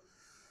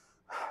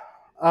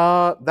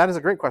or? That is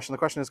a great question. The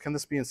question is, can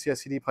this be in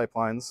CI/CD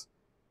pipelines?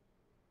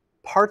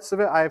 Parts of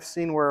it I've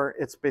seen where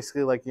it's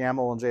basically like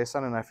YAML and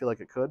JSON, and I feel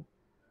like it could.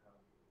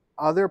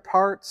 Other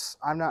parts,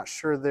 I'm not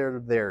sure they're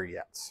there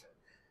yet.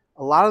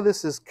 A lot of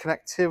this is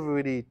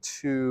connectivity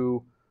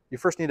to, you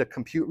first need a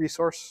compute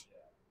resource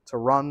to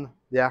run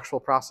the actual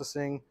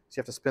processing, so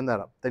you have to spin that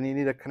up. Then you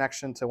need a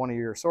connection to one of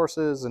your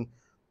sources, and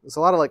there's a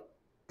lot of like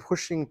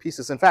pushing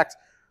pieces. In fact,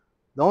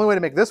 the only way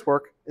to make this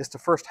work is to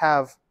first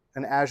have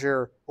an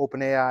Azure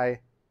OpenAI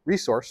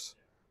resource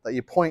that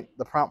you point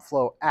the prompt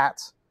flow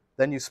at,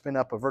 then you spin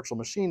up a virtual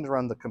machine to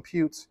run the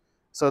compute.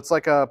 So it's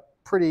like a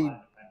pretty,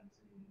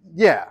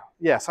 yeah,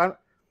 yes. I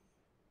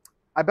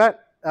bet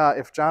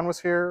if John was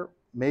here,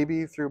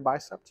 maybe through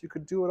Bicep you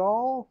could do it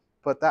all.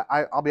 But that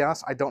I'll be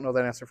honest, I don't know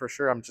that answer for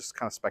sure. I'm just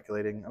kind of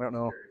speculating. I don't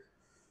know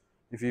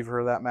if you've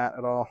heard that, Matt,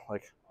 at all.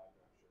 Like,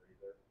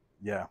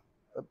 yeah.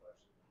 And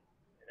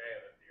I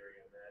have a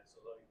theory on that. So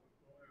like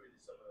when we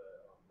did some of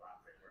the bot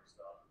framework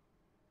stuff,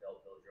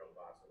 they'll build your own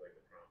bots with like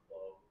the prompt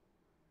flow.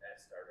 That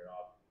started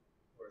off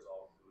was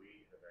all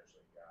GUI and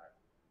eventually got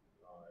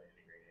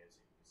integrated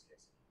into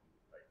CSV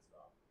type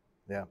stuff.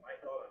 Yeah. My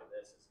thought on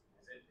this is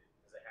it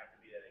does it have to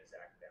be that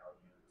exact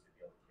value to be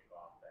able to kick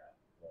off that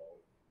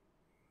flow?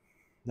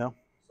 No.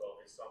 So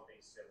if it's something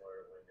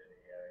similar when the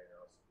AI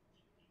analysis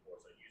GPT-4,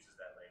 so it uses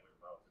that language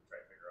model to try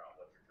to figure out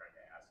what you're trying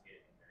to ask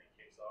it, and then it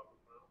kicks off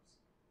with prompts,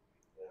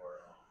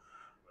 or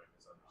am I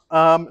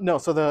misunderstanding? No.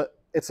 So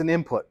it's an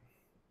input,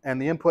 and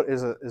the input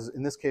is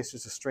in this case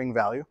just a string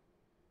value.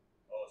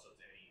 Oh, so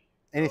it's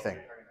Anything.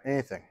 Okay.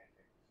 Anything.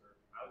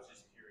 I was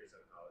just curious on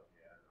how it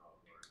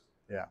works.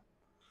 Yeah.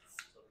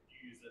 So could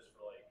you use this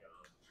for like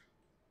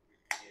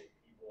if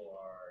people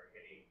are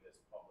hitting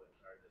this public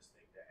or this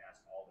thing to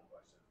ask all the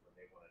questions, but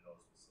they want to know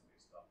specific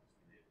stuff,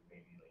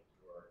 maybe like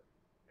your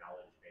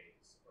knowledge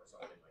base or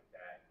something like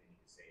that, and you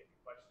can say if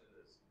the question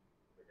is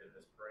within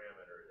this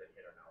parameter, then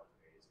hit our knowledge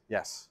base.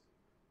 Yes.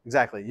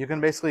 Exactly. You can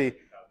basically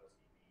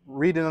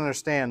read and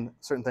understand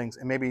certain things,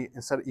 and maybe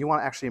instead you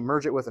want to actually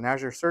merge it with an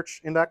Azure Search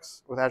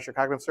Index, with Azure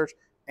Cognitive Search,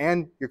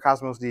 and your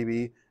Cosmos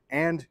DB,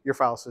 and your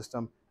file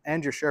system,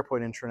 and your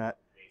SharePoint intranet.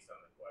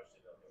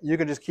 You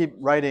can just keep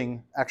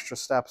writing extra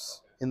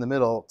steps in the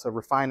middle to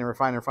refine and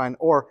refine and refine,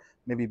 or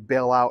maybe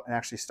bail out and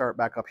actually start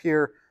back up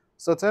here.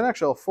 So it's an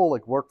actual full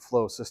like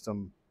workflow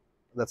system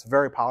that's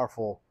very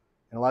powerful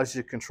and allows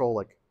you to control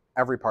like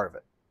every part of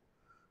it.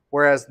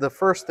 Whereas the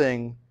first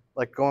thing,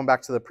 like going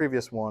back to the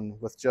previous one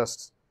with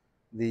just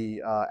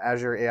the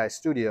Azure AI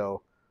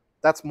Studio,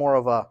 that's more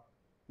of a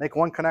make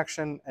one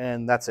connection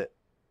and that's it.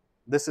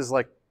 This is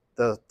like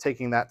the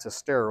taking that to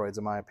steroids,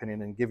 in my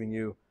opinion, and giving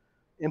you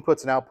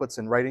inputs and outputs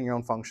and writing your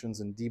own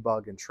functions and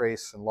debug and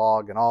trace and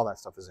log and all that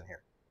stuff is in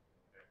here.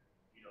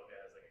 You know, it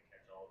has like a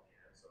catch-all at the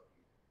end, so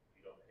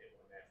you don't hit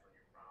one match on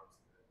your prompts,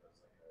 and then it does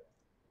like a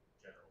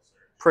general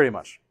search. Pretty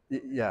much.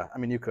 Yeah, I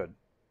mean, you could.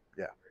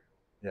 Yeah.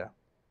 Yeah.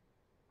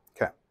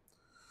 Okay.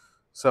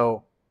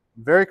 So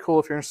very cool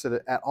if you're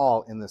interested at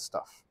all in this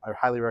stuff. I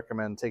highly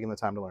recommend taking the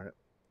time to learn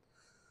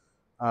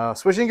it.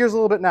 Switching gears a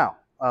little bit now,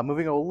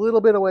 moving a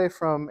little bit away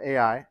from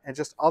AI and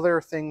just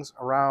other things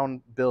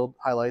around build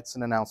highlights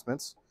and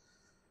announcements.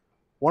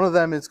 One of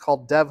them is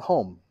called Dev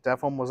Home.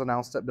 Dev Home was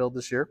announced at Build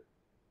this year.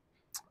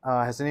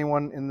 Has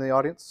anyone in the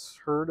audience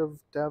heard of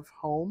Dev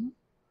Home?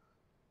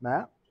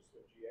 Matt?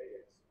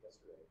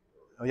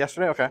 Oh,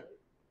 yesterday? Okay.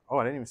 Oh,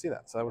 I didn't even see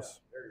that. So that was,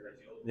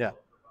 yeah.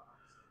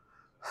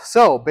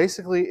 So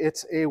basically,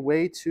 it's a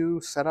way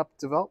to set up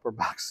developer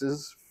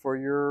boxes for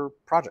your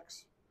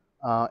projects.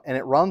 And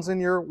it runs in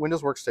your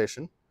Windows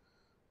workstation.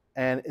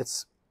 And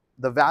it's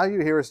the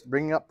value here is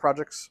bringing up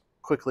projects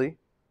quickly,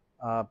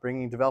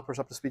 bringing developers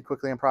up to speed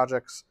quickly on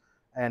projects,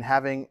 and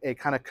having a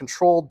kind of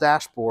controlled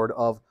dashboard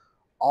of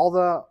all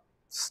the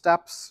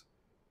steps,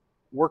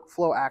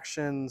 workflow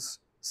actions,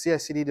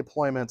 CI/CD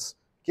deployments,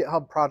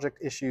 GitHub project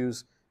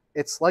issues.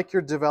 It's like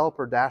your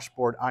developer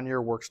dashboard on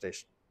your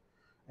workstation.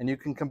 And you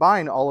can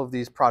combine all of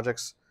these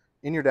projects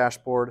in your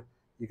dashboard.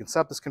 You can set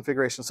up this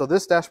configuration. So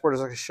this dashboard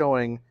is actually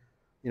showing,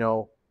 you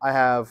know, I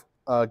have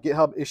a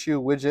GitHub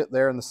issue widget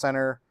there in the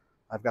center.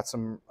 I've got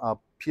some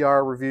PR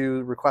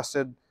review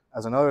requested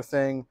as another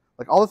thing.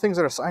 Like all the things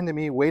that are assigned to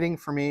me, waiting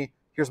for me.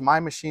 Here's my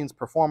machine's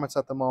performance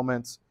at the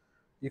moment.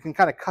 You can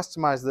kind of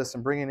customize this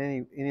and bring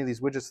in any of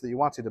these widgets that you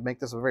want to make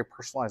this a very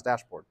personalized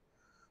dashboard.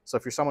 So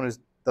if you're someone who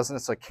doesn't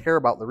necessarily care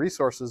about the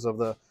resources of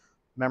the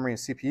memory and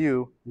CPU,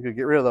 you could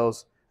get rid of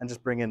those and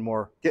just bring in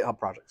more GitHub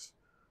projects.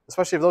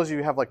 Especially if those of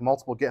you have like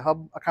multiple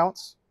GitHub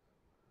accounts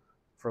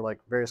for like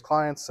various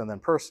clients and then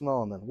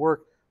personal and then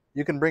work,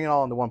 you can bring it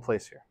all into one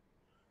place here.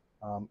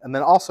 And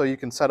then also you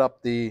can set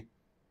up the,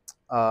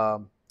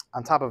 on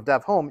top of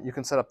Dev Home, you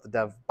can set up the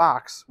Dev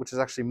Box, which is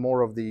actually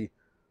more of the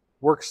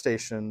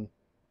workstation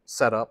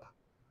setup.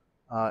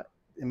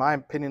 In my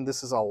opinion,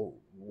 this is a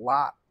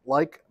lot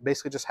like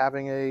basically just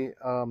having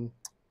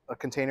a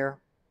container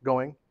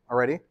going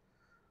already.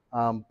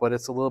 But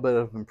it's a little bit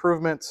of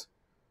improvement,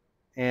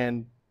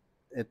 and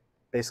it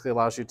basically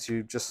allows you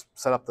to just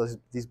set up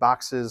these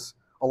boxes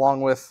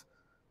along with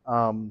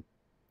the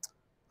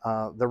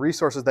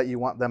resources that you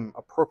want them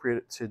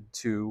appropriate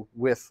to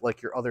with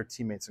like your other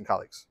teammates and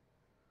colleagues.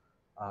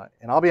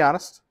 And I'll be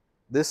honest,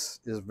 this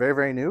is very,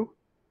 very new,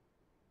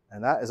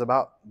 and that is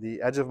about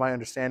the edge of my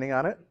understanding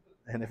on it.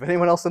 And if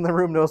anyone else in the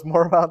room knows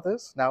more about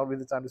this, now would be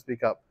the time to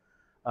speak up.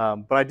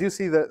 But I do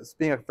see that it's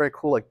being a very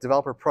cool like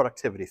developer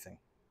productivity thing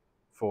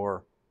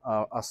for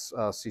us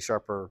C#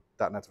 or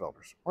 .NET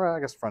developers, or I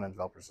guess front-end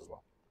developers as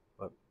well.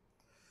 But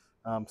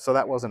so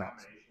that was an app.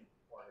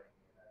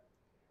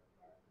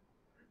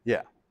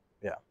 Yeah,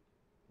 yeah,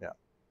 yeah.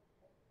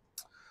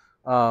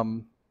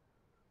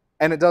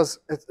 And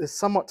it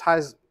somewhat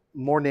ties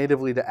more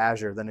natively to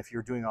Azure than if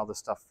you're doing all this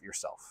stuff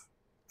yourself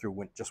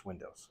through just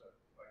Windows.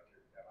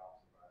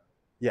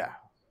 Yeah,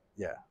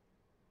 yeah,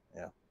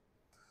 yeah.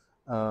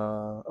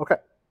 Okay.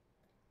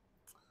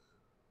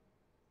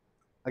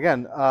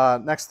 Again,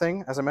 next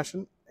thing, as I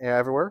mentioned, AI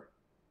everywhere.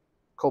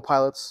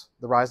 Copilots,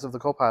 the rise of the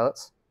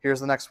copilots. Here's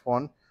the next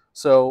one.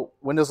 So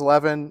Windows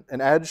 11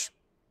 and Edge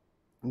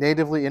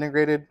natively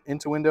integrated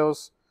into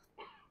Windows.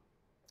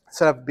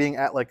 Instead of being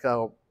at like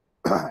a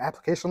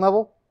application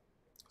level.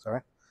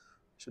 Sorry,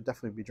 should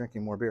definitely be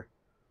drinking more beer.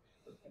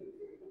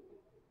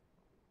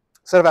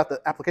 Instead of at the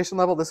application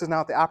level, this is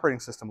now at the operating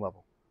system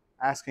level,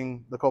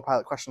 asking the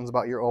Copilot questions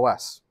about your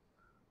OS.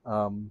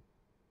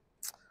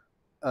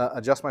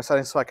 Adjust my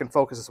settings so I can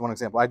focus is one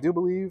example. I do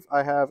believe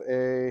I have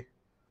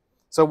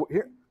so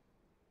here,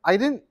 I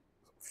didn't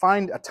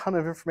find a ton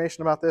of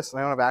information about this and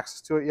I don't have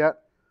access to it yet,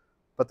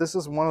 but this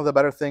is one of the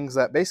better things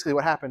that basically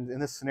what happened in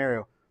this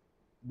scenario,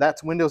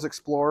 that's Windows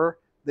Explorer.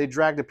 They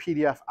dragged a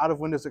PDF out of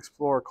Windows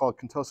Explorer called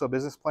Contoso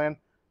Business Plan.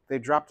 They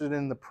dropped it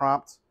in the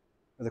prompt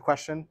or the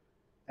question,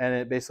 and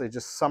it basically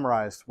just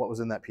summarized what was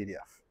in that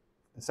PDF.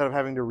 Instead of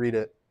having to read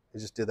it, it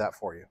just did that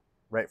for you,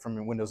 right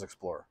from Windows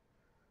Explorer.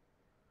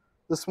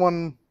 This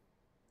one,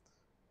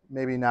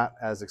 maybe not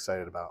as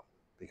excited about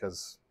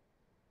because,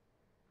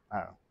 I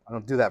don't know, I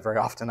don't do that very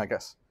often, I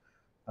guess.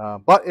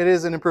 But it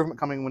is an improvement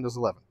coming in Windows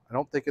 11. I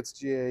don't think it's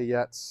GA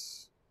yet.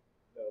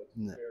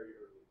 No, it's very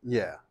early.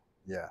 Yeah,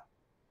 yeah.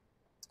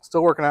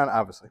 Still working on it,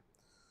 obviously.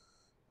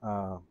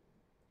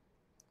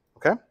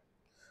 Okay.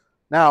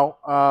 Now,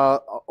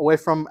 away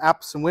from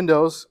apps and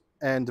Windows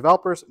and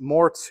developers,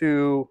 more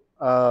to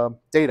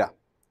data.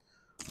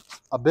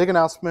 A big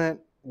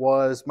announcement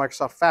was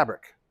Microsoft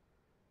Fabric.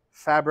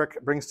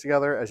 Fabric brings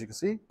together, as you can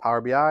see,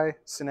 Power BI,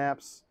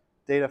 Synapse,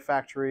 Data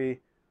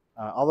Factory,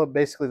 all of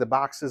basically the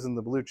boxes in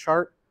the blue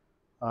chart,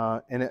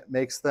 and it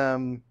makes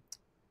them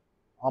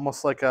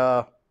almost like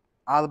a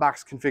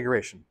out-of-the-box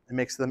configuration. It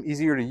makes them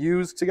easier to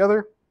use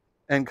together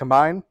and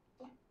combine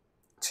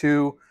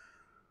to,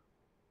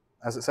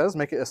 as it says,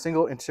 make it a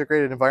single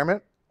integrated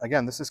environment.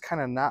 Again, this is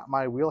kind of not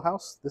my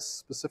wheelhouse, this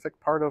specific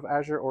part of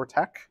Azure or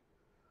tech.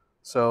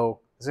 So,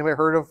 has anybody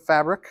heard of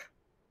Fabric?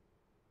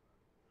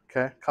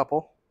 Okay,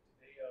 couple.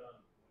 When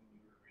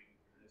you were reading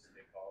through this,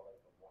 they call it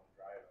the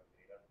OneDrive of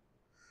data.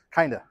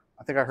 Kinda.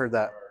 I think I heard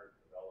that.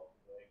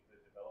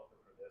 The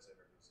developer for this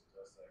introduces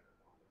us like a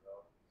month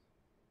ago,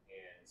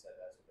 and said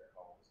that's what they're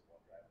calling this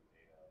OneDrive of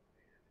data.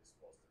 They're just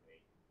supposed to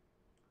make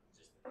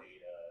just the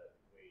data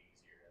way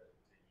easier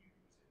to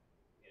use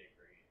and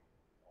integrate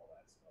and all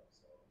that stuff.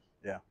 So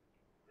Yeah.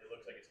 It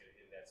looks like it's gonna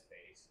hit that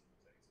space. It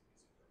looks like it's gonna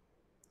be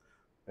super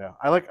cool. Yeah.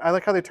 I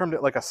like how they termed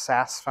it like a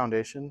SaaS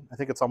foundation. I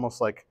think it's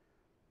almost like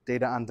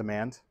data on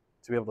demand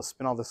to be able to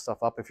spin all this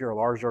stuff up. If you're a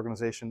large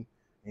organization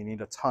and you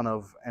need a ton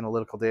of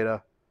analytical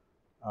data,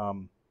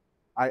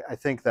 I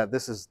think that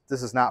this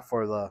is not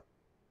for the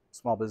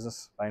small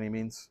business by any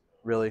means,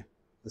 really.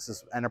 This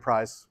is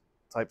enterprise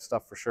type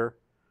stuff for sure.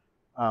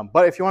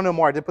 But if you want to know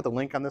more, I did put the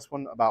link on this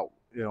one about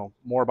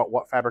more about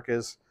what Fabric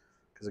is,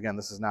 because again,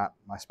 this is not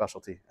my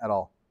specialty at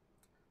all.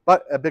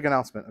 But a big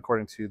announcement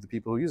according to the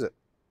people who use it.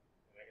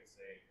 And I can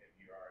say, if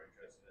you are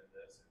interested in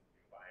this and you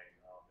find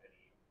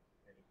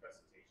any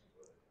presentations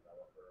with a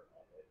developer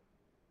of it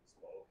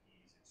spoke,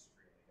 he's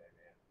extremely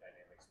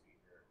dynamic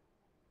speaker.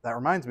 That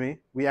reminds me,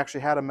 we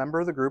actually had a member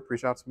of the group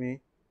reach out to me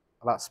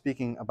about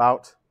speaking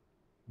about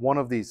one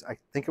of these. I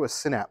think it was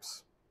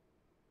Synapse.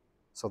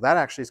 So that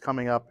actually is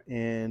coming up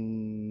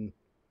in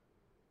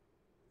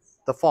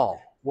the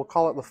fall. We'll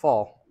call it the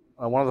fall.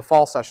 One of the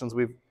fall sessions.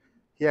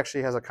 He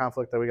actually has a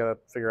conflict that we got to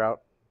figure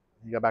out.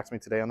 He got back to me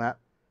today on that.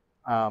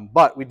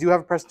 But we do have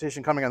a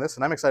presentation coming on this,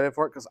 and I'm excited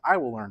for it because I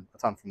will learn a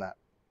ton from that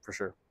for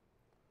sure.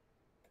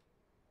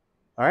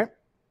 All right.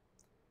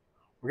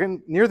 We're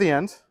getting near the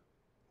end.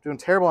 Doing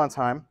terrible on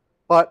time.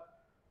 But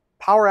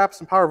Power Apps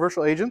and Power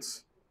Virtual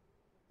Agents.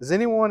 Is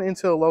anyone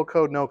into low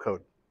code, no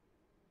code?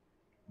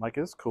 Mike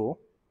is cool.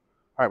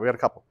 All right, we got a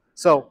couple.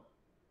 So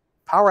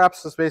Power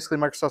Apps is basically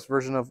Microsoft's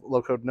version of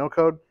low code, no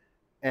code,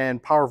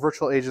 and Power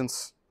Virtual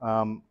Agents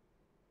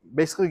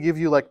basically give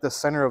you like the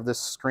center of this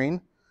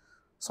screen.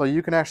 So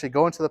you can actually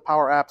go into the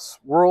Power Apps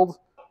world,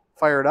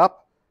 fire it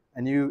up,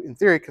 and you, in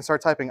theory, can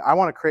start typing, I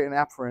want to create an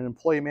app for an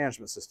employee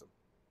management system.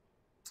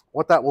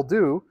 What that will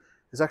do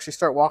is actually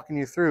start walking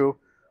you through,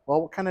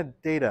 well, what kind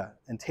of data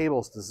and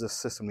tables does this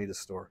system need to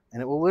store?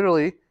 And it will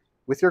literally,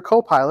 with your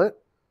Copilot,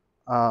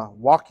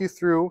 walk you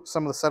through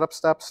some of the setup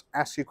steps,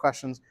 ask you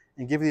questions,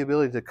 and give you the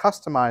ability to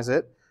customize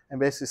it and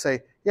basically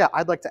say, yeah,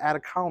 I'd like to add a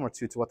column or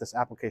two to what this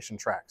application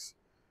tracks.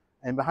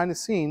 and behind the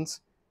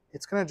scenes,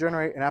 it's going to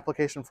generate an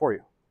application for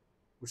you,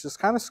 which is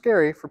kind of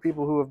scary for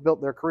people who have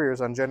built their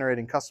careers on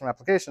generating custom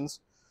applications.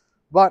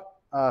 But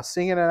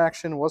seeing it in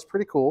action was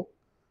pretty cool,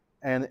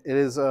 and it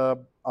is a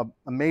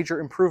major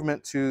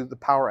improvement to the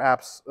Power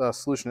Apps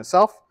solution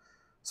itself.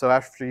 So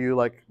after you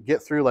like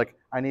get through like,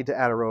 I need to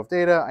add a row of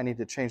data, I need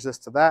to change this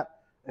to that,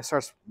 it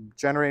starts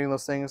generating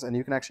those things, and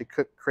you can actually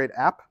create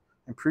app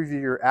and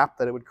preview your app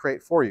that it would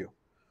create for you.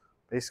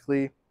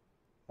 Basically,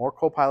 more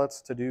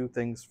co-pilots to do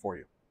things for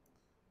you,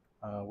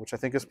 which I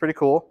think is pretty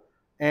cool.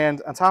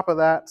 And on top of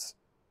that,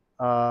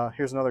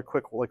 here's another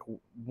quick like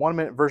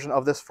 1-minute version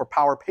of this for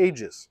Power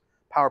Pages.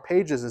 Power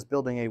Pages is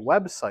building a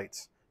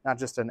website, not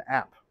just an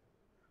app.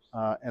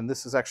 And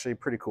this is actually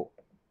pretty cool.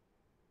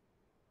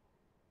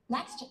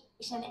 Next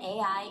generation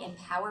AI in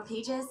Power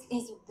Pages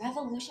is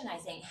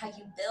revolutionizing how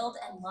you build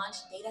and launch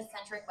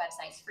data-centric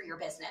websites for your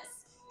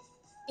business.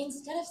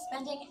 Instead of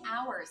spending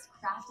hours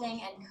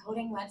crafting and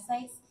coding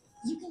websites,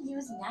 you can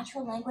use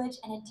natural language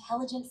and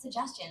intelligent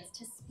suggestions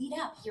to speed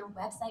up your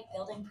website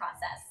building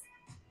process.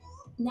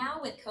 Now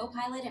with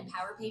Copilot and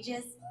Power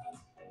Pages,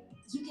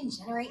 you can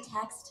generate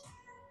text,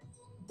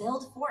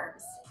 build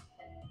forms,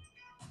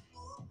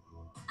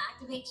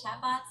 activate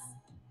chatbots,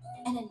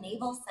 and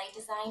enable site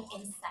design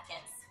in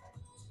seconds,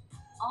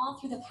 all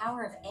through the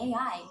power of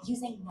AI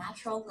using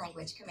natural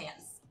language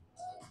commands.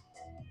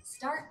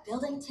 Start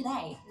building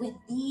today with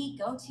the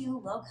go-to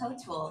low-code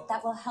tool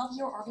that will help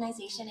your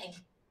organization.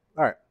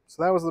 All right,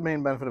 so that was the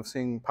main benefit of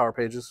seeing Power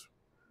Pages.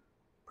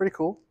 Pretty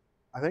cool,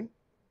 I think.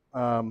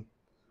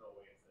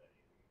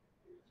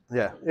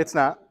 Yeah, it's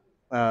not.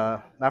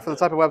 Not for the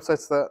type of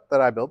websites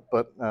that I built,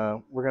 but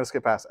we're going to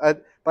skip past.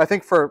 But I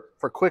think for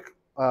quick,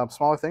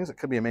 smaller things, it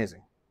could be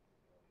amazing.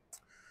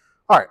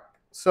 All right,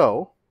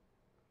 so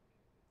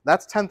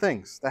that's 10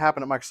 things that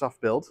happen at Microsoft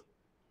Build.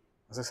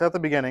 As I said at the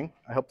beginning,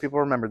 I hope people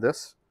remember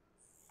this.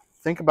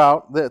 Think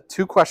about the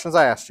 2 questions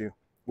I asked you,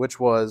 which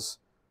was,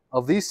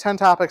 of these 10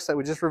 topics that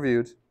we just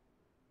reviewed,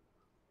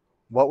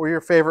 what were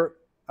your favorite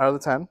out of the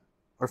 10?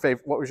 Or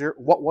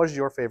what was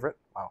your favorite?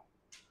 Wow.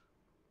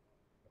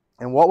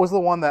 And what was the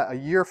one that a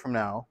year from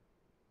now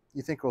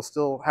you think will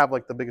still have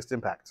like the biggest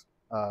impact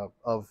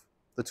of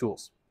the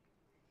tools?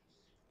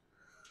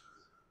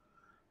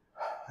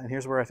 And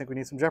here's where I think we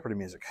need some Jeopardy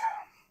music.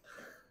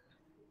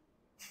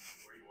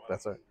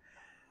 That's it.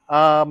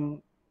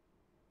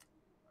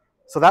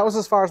 So that was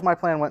as far as my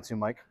plan went to,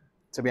 Mike,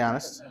 to be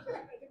honest.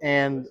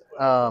 And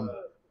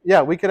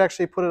yeah, we could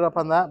actually put it up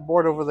on that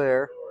board over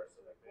there,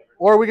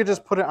 or we could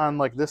just put it on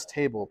like this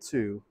table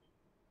too,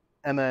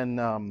 and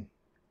then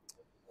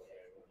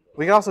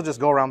we could also just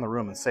go around the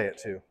room and say it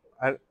too.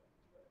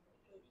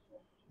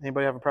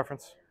 Anybody have a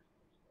preference?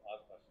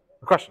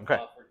 A question, okay.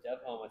 For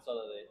DevHome, I saw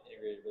that they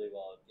integrated really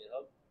well with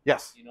GitHub.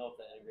 Yes. Do you know if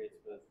that integrates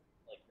with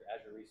like your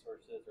Azure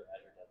resources or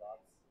Azure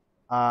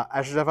DevOps?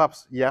 Azure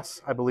DevOps,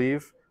 yes, I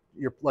believe.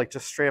 You're like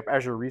just straight up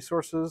Azure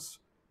resources.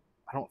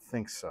 I don't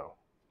think so.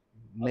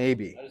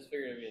 Maybe. I just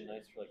figured it'd be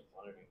nice for like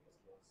monitoring this.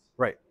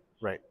 Right,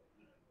 right.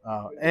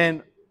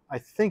 And I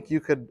think you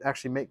could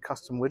actually make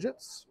custom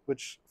widgets,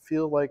 which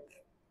feel like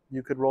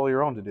you could roll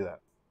your own to do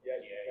that. Yeah,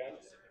 you can.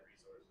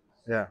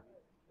 Yeah.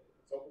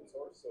 It's open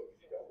source, so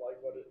if you don't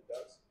like what it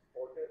does,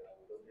 fork it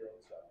and build your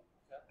own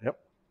stuff.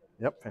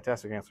 Yep,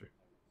 fantastic answer.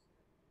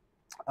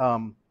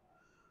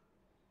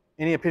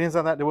 Any opinions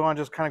on that? Do we want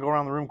to just kind of go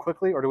around the room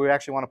quickly, or do we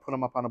actually want to put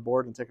them up on a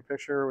board and take a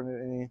picture?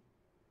 We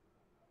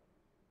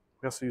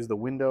also use the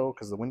window,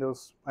 because the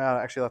windows,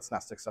 actually let's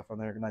not stick stuff on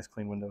there, nice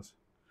clean windows.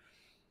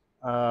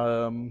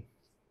 All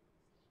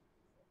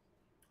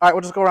right,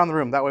 we'll just go around the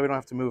room. That way we don't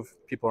have to move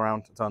people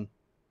around a ton.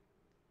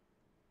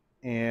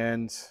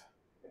 And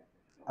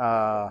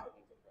I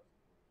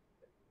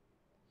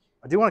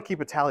do want to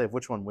keep a tally of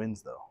which one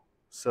wins, though.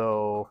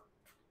 So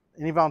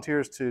any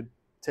volunteers to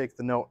take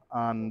the note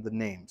on the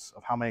names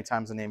of how many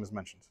times the name is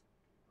mentioned?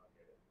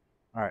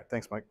 All right,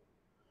 thanks, Mike.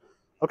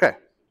 Okay,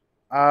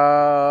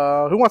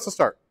 who wants to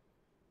start?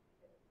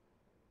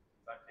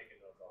 If I'm taking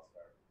notes, I'll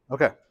start.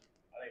 Okay.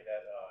 I think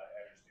that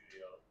Azure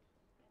Studio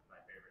is my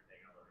favorite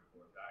thing I'm looking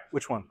forward to.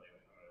 Which one? I'm going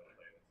to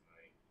play with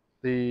tonight.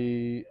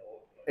 The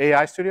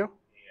AI Studio? AI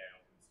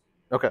Open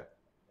Studio. Okay. I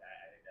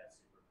think that's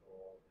super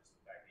cool. Just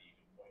the fact that you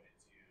can point it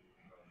to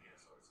your own data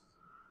sources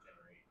and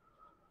generate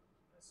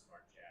a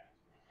smart chat.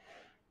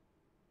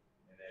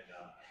 And then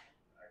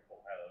our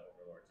Copilot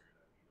overlords are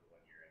going to be the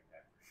 1-year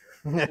impact for sure.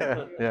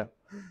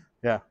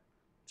 yeah.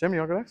 Jim, you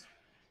want to go next?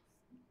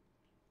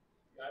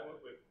 I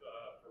went with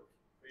for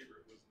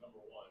favorite was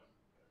number 1,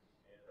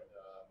 and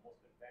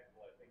most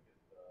impactful I think is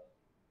the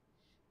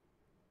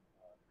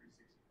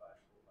 365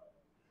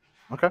 Copilot.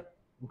 Okay.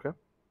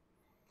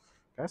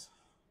 Guys?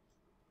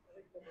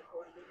 I think number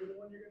 4 is maybe the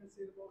one you're going to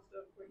see the most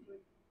of quickly.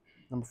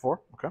 Number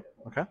 4. Okay.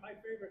 My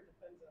favorite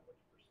depends on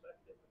which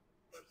perspective,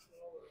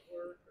 personal or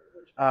work, or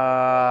which.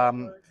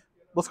 Work,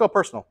 Let's go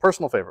personal.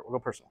 Personal favorite. We'll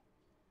go personal.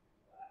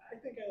 I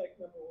think I like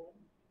number 1.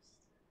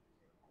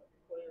 Just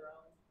play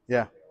around.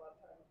 Yeah. Spending a lot of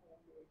time at home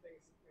doing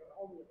things. At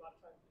home, there's a lot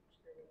of times you're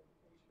screaming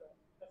things you don't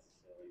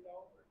necessarily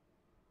know.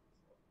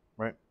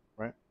 Right.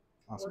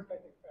 Awesome. Work,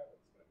 I think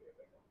Fabric's going to be a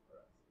big one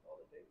for us.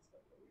 All the data stuff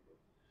that we do.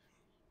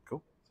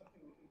 Cool.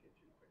 Something we can get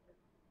to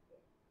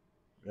quicker.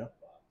 Yeah.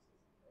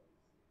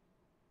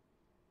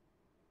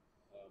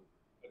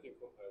 I think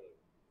Copilot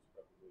is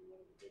probably one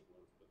of the big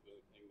ones, but the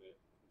only thing that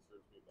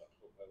concerns me about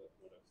Copilot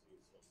and what I've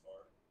seen so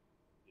far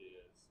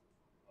is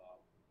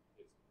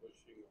it's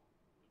pushing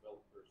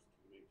developers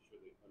to make sure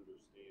they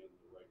understand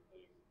the right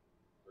thing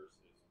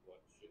versus what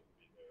shouldn't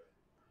be there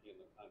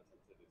in the content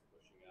that it's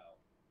pushing out.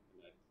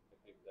 And I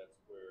think that's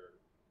where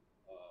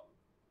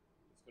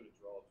it's going to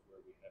draw to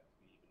where we have to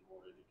be even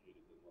more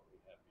educated than what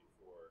we have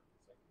before.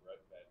 Because I can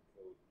write bad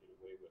code and get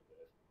away with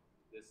it.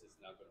 This is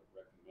not going to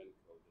recommend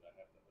code that I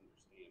have to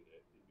understand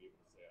it and be able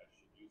to say I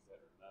should use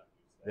that or not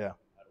use that. Yeah.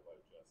 And how do I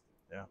adjust it?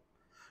 Yeah.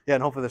 Yeah,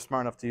 and hopefully they're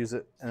smart enough to use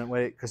it in a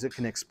way because it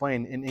can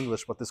explain in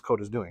English what this code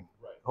is doing.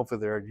 Right.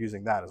 Hopefully they're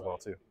using that as well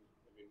too.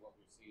 I mean, what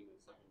we've seen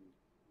is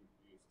we've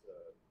used the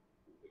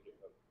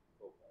GitHub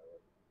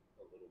Copilot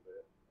a little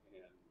bit,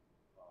 and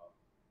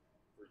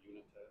for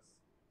unit tests,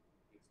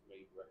 it's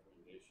made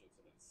recommendations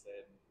and it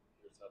said,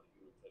 here's how the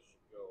unit test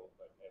should go.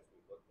 But as we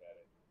looked at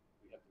it,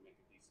 we have to make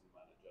a decent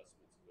amount of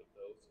adjustments with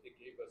those.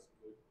 It gave us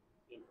good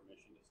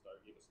information to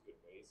start, gave us a good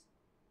base,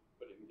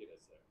 but it didn't get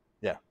us there.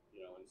 Yeah.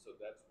 You know, and so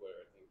that's where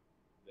I think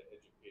the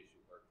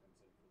education part comes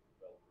in for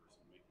developers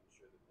and making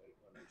sure that they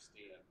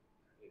understand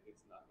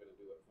it's not going to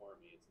do it for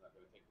me. It's not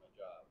going to take my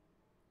job.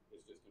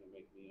 It's just going to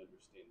make me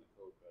understand the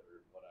code better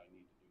and what I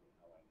need to do and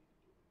how I need to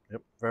do it.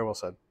 Yep. Very well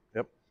said.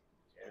 Yep.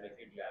 And I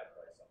think that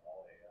applies to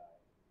all AI.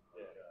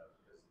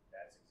 Because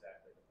that's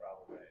exactly the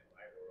problem in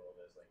my world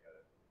as like an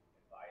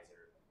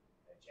advisor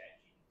that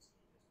ChatGPT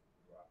just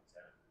threw off its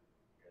head.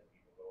 Because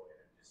people go in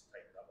and just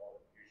type it up, all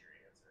here's your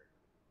answer.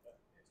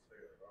 It's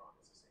clearly wrong.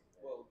 It's the same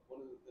thing. Well,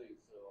 one of the things,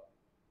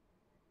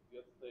 the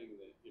other thing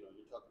that,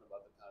 you're talking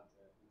about the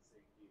content and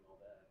safety and all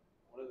that.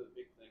 One of the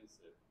big things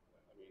that,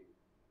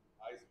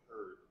 I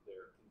heard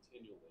there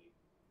continually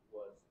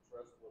was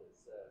trust what it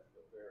says,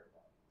 but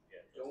verify.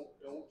 Yeah,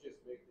 Don't just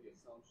make the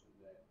assumption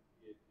that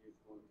it is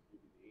going to give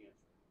you the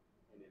answer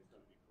and it's going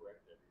to be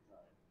correct every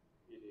time.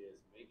 It is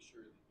make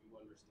sure that you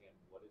understand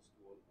what it's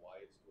doing, why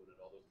it's doing it,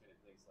 all those kind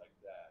of things like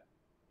that,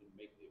 and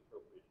make the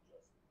appropriate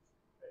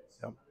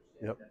adjustments.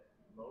 Yep. That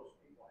most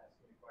people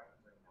asking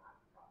questions are not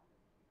proper.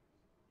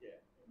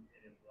 Yeah. And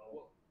it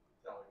will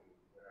tell you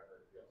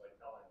whatever it feels like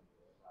telling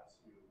you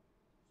unless you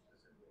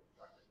specifically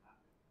instruct it not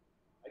to.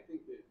 I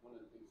think that one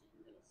of the things that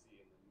you're going to see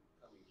in the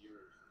coming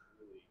years is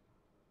really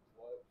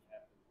what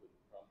happens with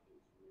prompt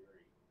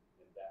engineering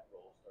and that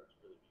role starts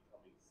really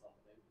becoming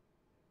something,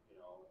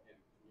 and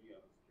to me, I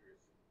was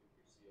curious if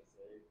your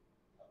CSA,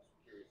 I was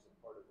curious if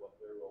part of what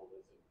their role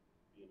is in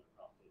being a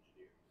prompt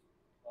engineer,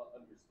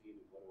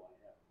 understanding what do I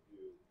have to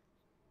do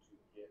to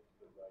get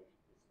the right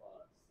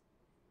response,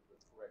 the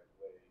correct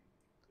way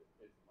that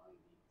fits my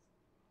needs.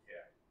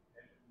 Yeah,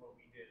 and what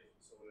we did is,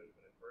 so when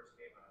it first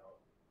came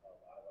out, a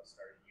lot of us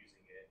started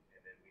using it,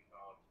 and then we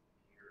found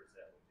peers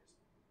that would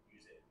just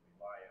use it and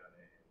rely on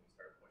it, and we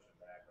started pushing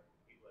back. Like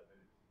people have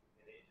been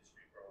in the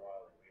industry for a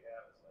while, like we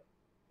have, is like,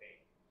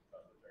 hey,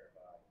 trust but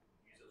verify,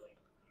 use it like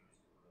you use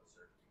Google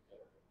search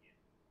before, but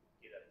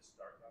get a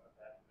start on the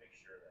path, make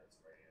sure that it's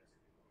the right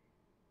answer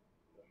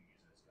before you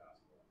use it as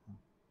gospel. Yeah.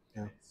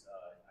 And it's,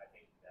 I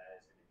think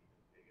that is going to be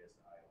the biggest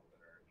eye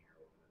opener here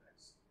over the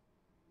next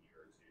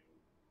year or two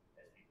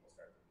as people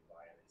start to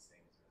rely on these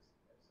things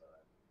as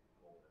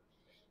gold and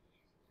make it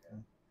easier.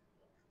 Yeah.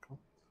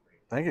 Cool.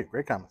 Thank you.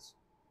 Great comments.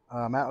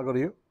 Matt, I'll go to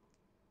you.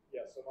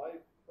 Yeah, so my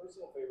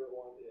personal favorite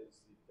one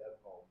is the Dev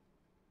Home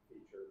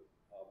feature.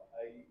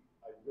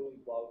 I really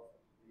love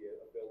the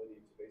ability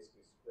to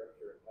basically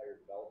script your entire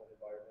development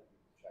environment. You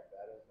can check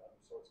that in under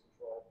source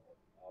control.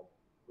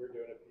 We're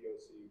doing a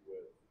POC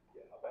with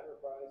GitHub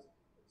Enterprise,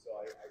 and so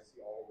I see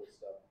all of this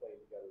stuff playing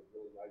together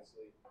really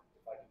nicely.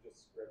 If I could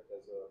just script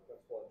as a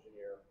principal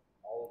engineer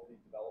all of the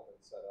development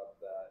setup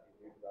that a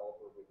new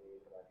developer would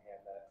need, and then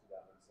hand that to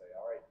them and say,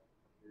 all right,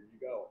 here you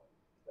go.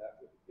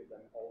 That would give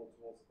them all the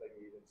tools that they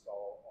need,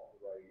 install all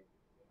the right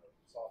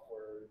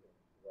software,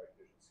 the right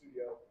Vision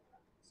Studio.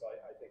 So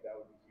I think that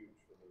would be huge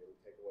for me. It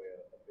would take away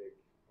a big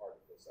part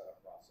of the setup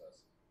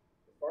process.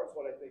 As far as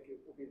what I think it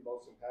will be the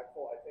most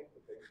impactful, I think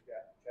the big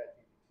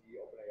ChatGPT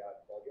OpenAI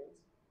plugins,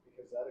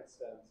 because that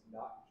extends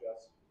not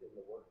just in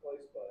the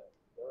workplace, but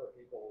there are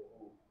people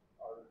who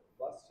are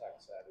less tech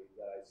savvy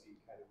that I see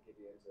kind of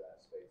getting into that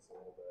space a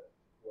little bit,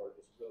 who are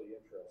just really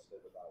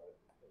interested about it.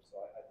 And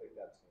so I think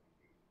that's going to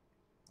be huge.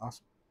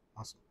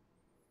 Awesome.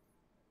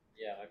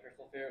 Yeah, my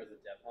personal favorite was the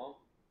Dev Home.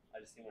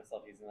 I just see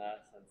myself using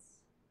that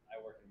since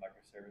I work in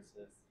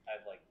microservices. I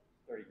have like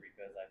 30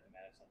 repos I have to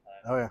manage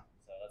sometimes. Oh yeah.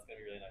 So that's going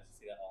to be really nice to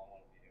see that all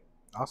in one view.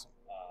 Awesome.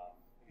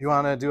 You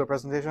want to do a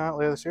presentation on it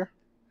later this year?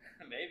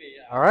 Maybe.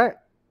 Yeah. All right.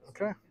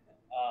 Okay.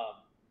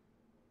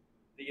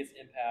 Biggest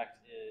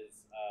impact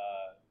is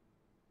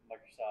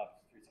Microsoft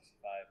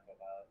 365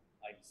 Copilot.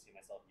 I just see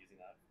myself using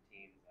that for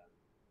Teams and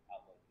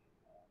Outlook,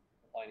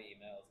 replying to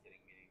emails, getting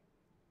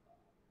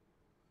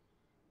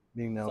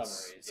Meeting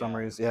notes,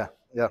 summaries. Yeah.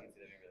 Yeah.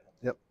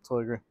 Yep.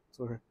 Totally agree.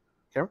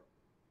 Cameron?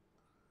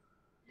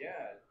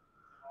 Yeah,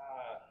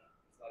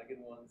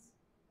 good ones.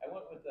 I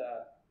went with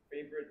the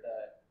favorite,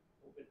 the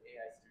Open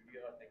AI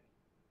Studio. I think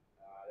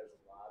there's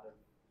a lot of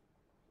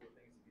cool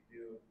things you could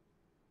do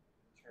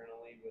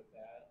internally with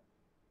that.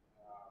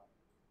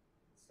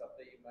 Stuff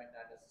that you might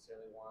not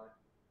necessarily want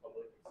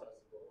public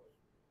accessible.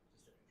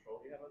 Just the control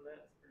you have on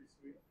that is pretty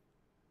sweet.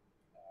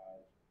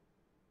 And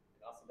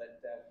also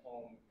that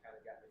home kind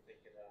of got me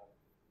thinking of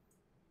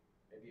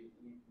maybe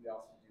we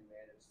also do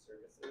managed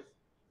services.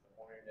 So I'm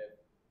wondering if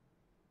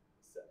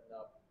setting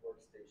up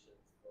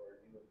workstations for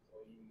new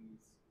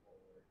employees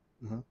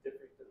or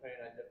different,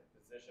 depending on different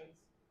positions,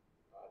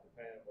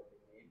 depending on what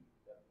they need,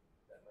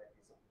 that might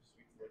be something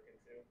sweet to look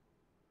into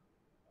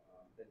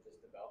than just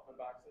development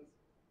boxes.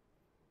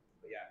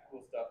 But yeah,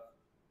 cool stuff.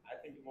 I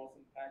think the most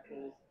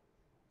impactful,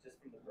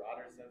 just from the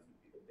broader sense, would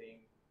be the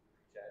Bing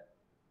Chat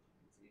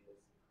GPT is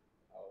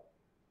how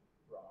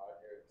broad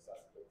or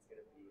accessible it's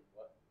going to be,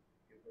 what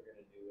people are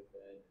going to do with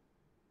it.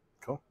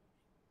 Cool.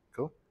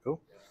 Yeah,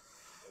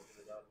 open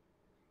it up.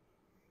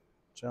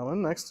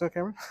 Gentlemen, next to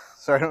Cameron.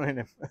 Sorry, I don't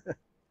need him.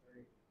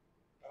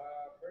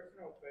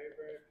 Personal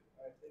favorite,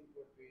 I think,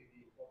 would be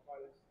the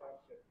Copilot stuff,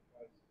 just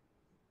because,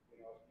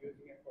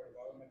 using it for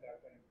development,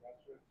 I've been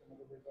impressed with some of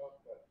the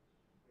results, but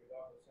there's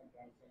also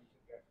sometimes some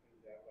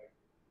suggestions that, like,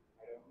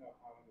 I don't know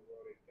how in the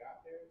world it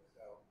got there.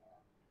 So,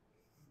 but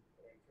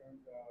in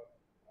terms of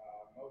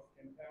most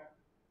impact,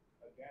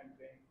 again,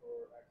 Bing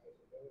for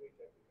accessibility,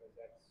 just because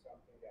that's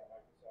something that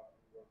Microsoft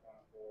can work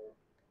on for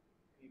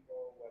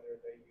people, whether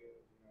they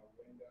use,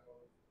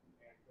 Windows,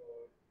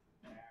 Android,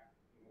 Mac,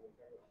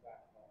 whichever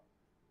platform.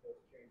 Those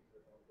changes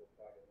are going to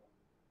apply to them.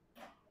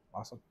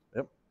 Awesome.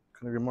 Yep.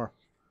 Couldn't agree more.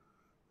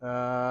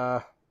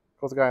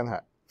 Who's the guy in the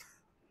hat?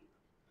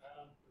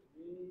 For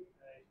me,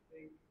 I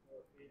think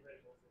your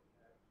favorite was in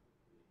that would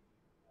be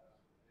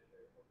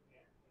Azure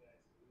OpenAI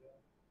Studio.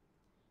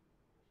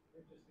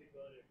 Or just the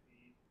ability to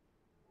feed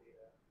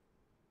data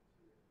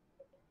to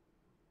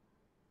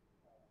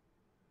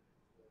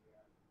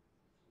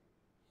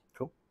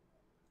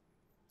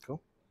Cool.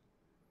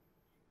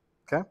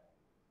 Okay. I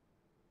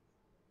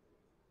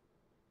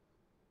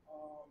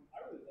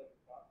really like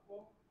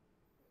ThoughtFlow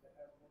because it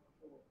has more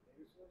control of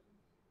data sources.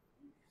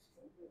 You can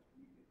scope it, and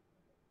you can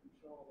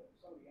control if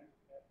somebody has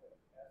to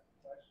ask a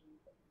question, you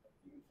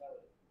can tell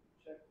it,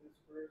 check this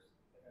first,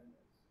 and then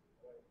this.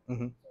 Right?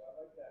 So I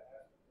like that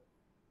aspect of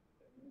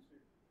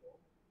administrative control.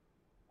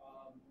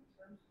 In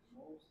terms of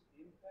most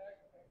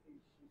impact, I think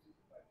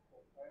 365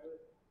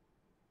 Copilot,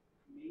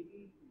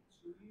 maybe in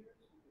 2 years,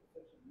 because it's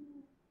such a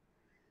new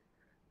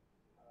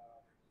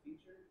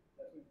feature,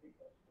 that's going to take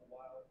a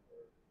while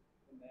for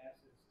the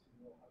masses to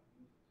know how to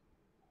use it.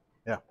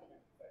 Yeah.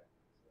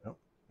 Yep.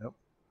 Yep.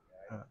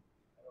 Yeah,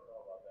 I don't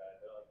know about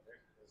that. There's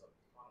a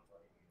ton of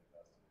money being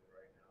invested in it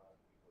right now, and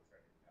people are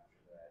trying to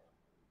capture that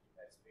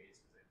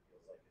space because it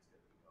feels like it's going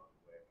to be gone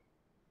quick,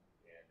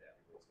 and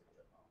everybody's going to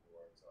jump on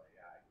board. So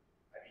yeah,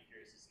 I'd be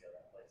curious to see how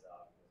that plays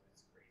out because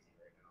it's crazy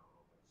right now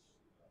how much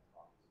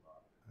talk is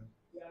about it.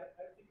 Yeah,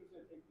 I think it's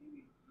going to take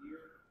maybe a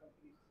year for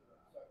companies to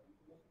start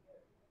implementing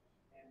it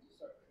and to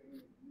start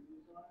training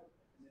users on it,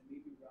 and then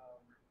maybe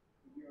around a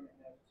year and a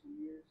half, 2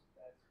 years,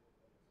 that's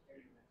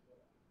everything that's going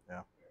on.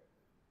 Yeah.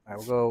 All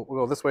right, we'll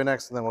go this way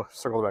next, and then we'll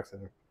circle back to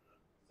there.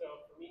 So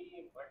for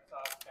me,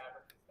 Microsoft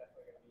Fabric is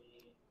definitely going to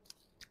be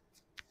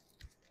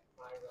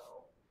my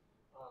realm.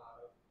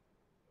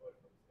 What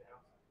comes now,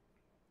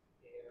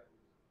 and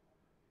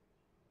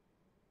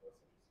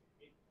what's interesting to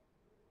me,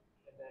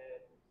 and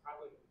then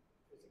probably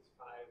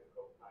 365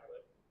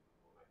 Copilot,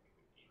 I think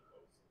would be the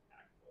most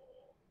impactful.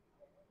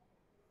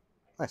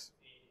 Nice.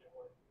 See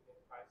everyone in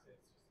enterprises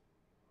just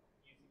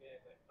using it,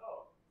 like,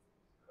 oh,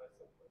 quite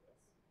simple with this.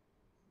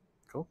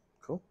 Cool.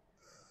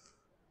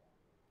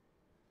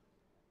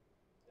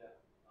 Yeah,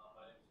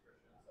 my name is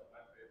Christian. So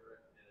my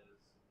favorite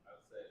is, I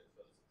would say,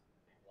 so it's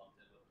I think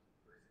lumped in with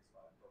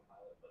 365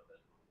 Copilot, but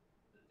then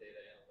the data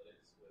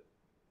analytics through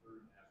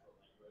natural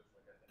language,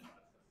 like I think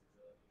that's going to be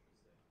really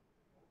interesting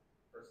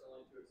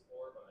personally to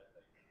explore. But I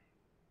think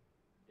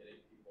getting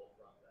people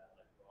from that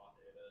like raw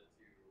data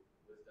to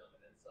wisdom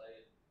and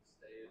insight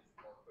stage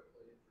more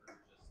quickly through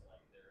just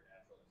like their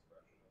natural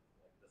expression of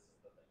like this is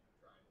the thing I'm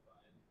trying to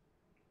find.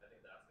 I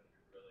think that's going to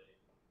be really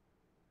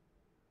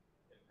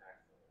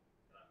impactful,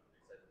 and I'm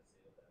excited to see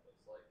what that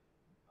looks like.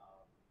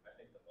 I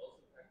think the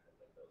most impactful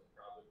thing though is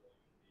probably going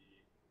to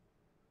be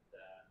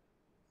that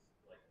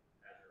like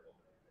Azure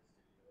OpenAI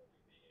Studio,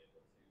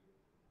 like being able to.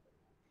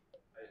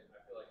 I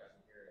feel like I'm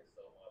hearing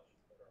so much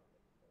from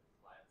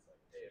clients like,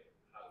 hey,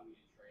 how do we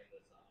train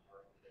this on our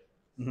own data?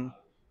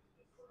 How do we use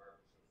this for our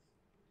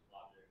business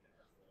logic and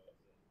our flows?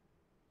 And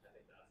I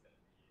think that's going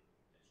to be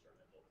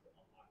instrumental to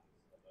unlocking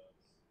some of those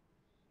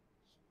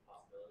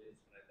possibilities.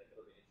 And I think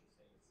it'll be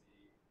interesting to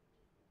see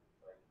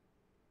like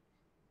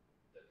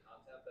the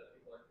content that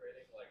people are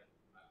creating. Like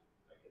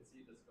I can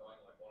see this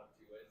going like one of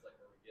two ways, like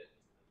where we get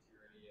into the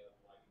tyranny of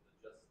like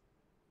the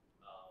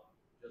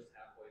just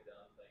halfway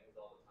done things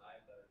all the time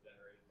that are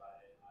generated by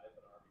AI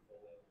but aren't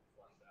fully like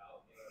fleshed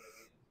out, you know what I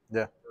mean?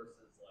 Yeah.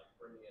 Versus like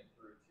bringing it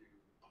through to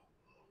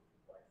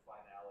like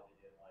finality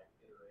and like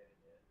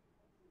iterating it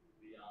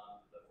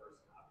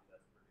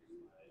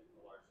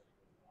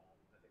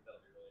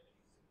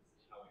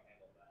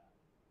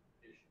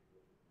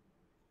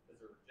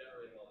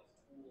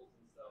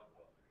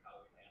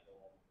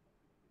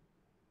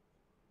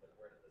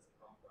where did this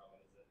come from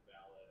and is it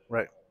valid? And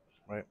Right. all of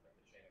that. Right. Like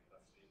the chain of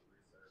custody of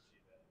research,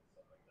 even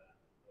stuff like that.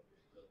 That'd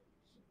be really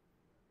interesting.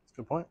 That's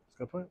a good point. That's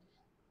a good point.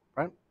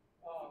 Right?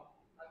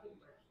 I think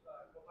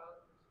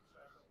Copilot,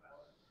 365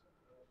 Copilot,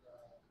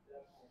 and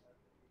DevHome are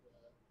going to be the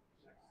next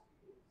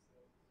tools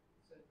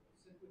that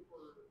simply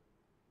for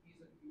ease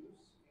of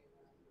use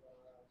and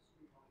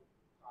streamline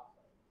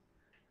processes.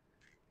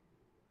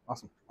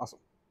 Awesome. Awesome.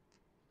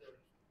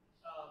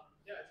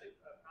 Yeah, I think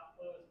prompt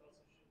flow is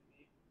also shouldn't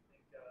be. I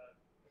think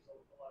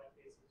there's a lot of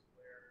cases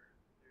where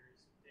there's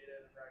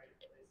data in a variety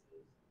of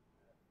places.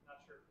 I'm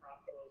not sure if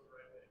prompt flow is the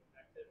right way to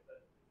connect it,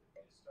 but if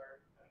you start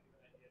kind of give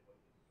an idea of what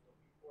users are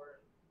looking for,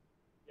 and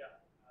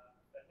yeah,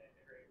 that can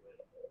integrate with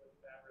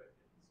Fabric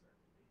and start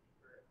to dig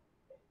deeper.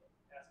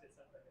 Ask it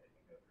something that it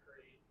can go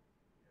create.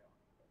 You know,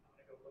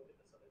 I'm going to go look at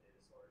this other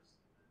data source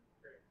and then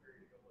create a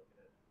query to go look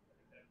at it. I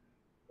think that can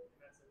be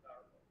immensely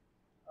powerful.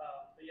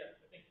 But yeah,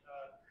 I think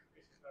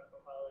 365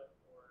 Copilot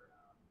or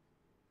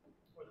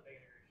the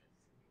big integrations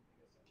is going to be the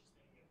biggest. I'm just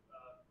thinking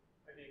of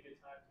might be a good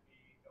time to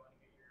be going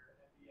to get your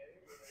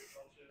MBA where there's a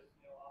bunch of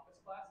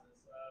office classes.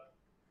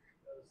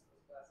 Those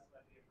classes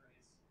might be a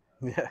breeze.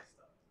 Yeah.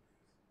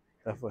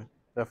 Definitely.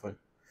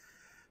 Definitely.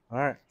 All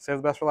right.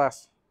 Save the best for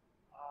last.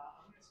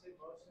 I'm going to say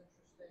most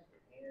interesting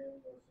and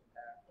most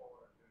impactful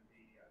are going to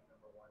be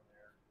number one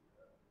there,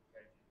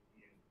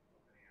 ChatGPT and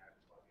OpenAI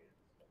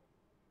plugins.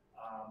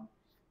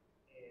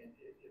 And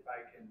if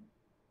I can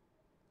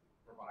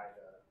provide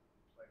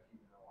like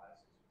even an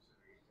Elastic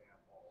specific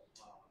example,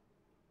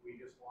 we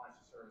just launched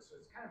a service, so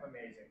it's kind of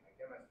amazing. Like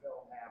MS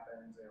Film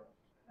happens, they'll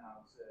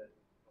announce it,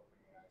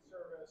 OpenAI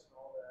service and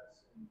all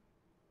this, and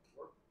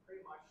we're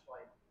pretty much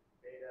like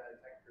beta,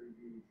 tech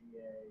preview,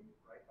 GA,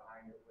 right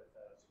behind it with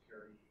a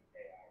security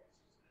AI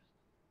assistant.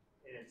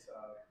 And it's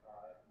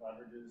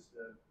leverages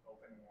the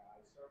OpenAI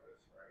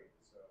service, right?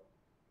 So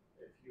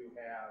if you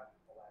have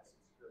Elastic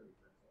Security,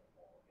 for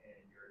example, and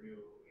you're a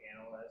new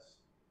analyst,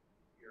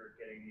 you're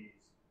getting these,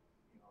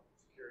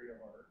 security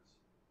alerts,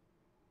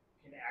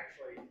 you can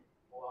actually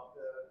pull up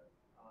the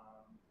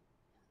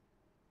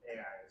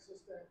AI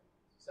assistant,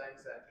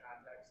 sends that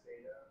context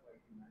data,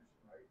 like you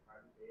mentioned, right?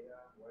 Private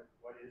data.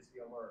 What is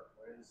the alert?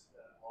 What is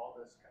all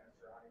this kind of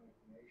surrounding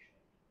information?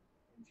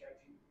 And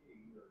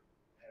ChatGPT or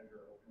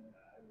Azure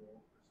OpenAI will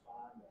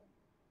respond and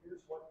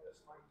here's what this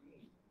might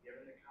mean,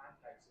 given the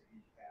context that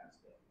you've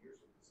passed in.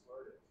 Here's what this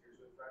alert is. Here's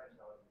what threat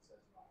intelligence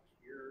says about it.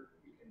 Here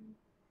you can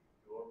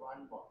do a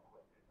run book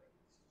with it. Like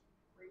it's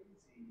just crazy,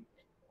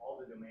 all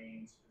the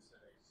domain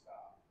specific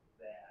stuff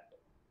that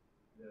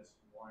this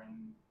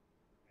one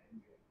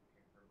engine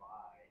can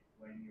provide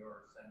when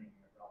you're sending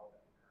a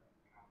relevant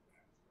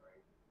context,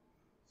 right?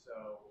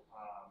 So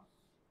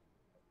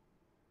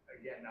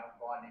again, now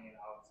broadening it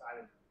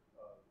outside of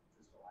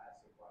just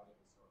Elastic, why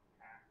it's so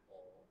impactful.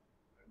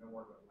 I've been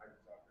working with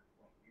Microsoft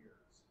for 20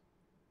 years.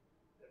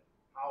 The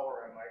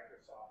power of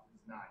Microsoft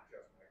is not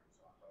just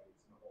Microsoft, right?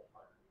 It's in the whole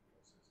partner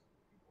ecosystem.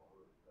 People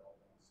who are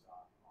building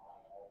stuff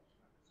on all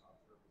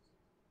Microsoft services.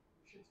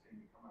 Shit's going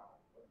to be coming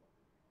out of the woodwork,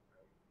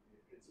 right?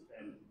 It's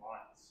been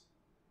months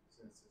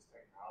since this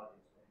technology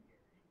has been here.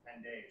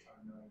 10 days,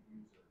 100 million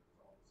users,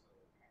 all this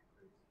other kind of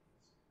craziness.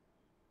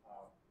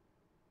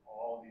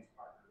 All these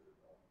partners are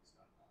building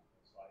stuff on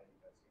this, so I think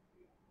that's going to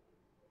be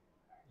unbelievable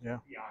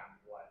impact beyond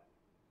what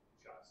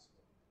just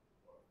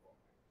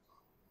Microsoft.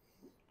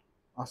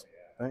 Awesome.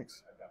 Yeah.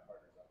 Thanks. I've got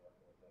partners I'm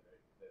working with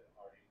that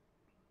already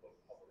put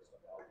public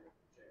stuff out there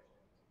for change.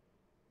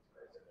 It's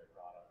great to their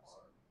products.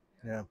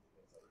 Yeah.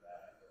 Things like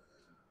that.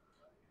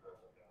 People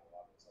are working on a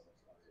lot of this other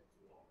stuff too.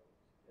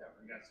 Yeah,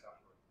 we got stuff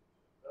for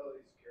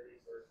ability, security,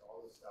 search,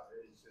 all this stuff.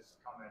 It's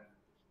just coming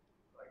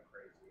like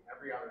crazy.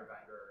 Every other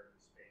vendor in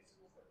the space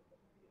is like,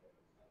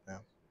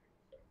 yeah.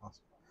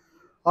 Awesome.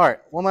 All right.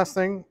 One last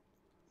thing,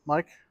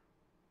 Mike.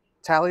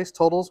 Tallies,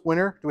 totals,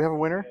 winner. Do we have a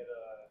winner? We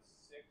had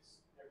 6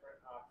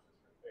 different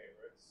options for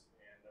favorites,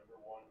 and number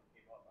 1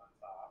 came up on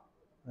top.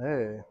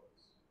 Hey.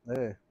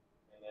 Hey.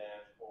 And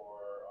then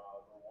for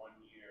the 1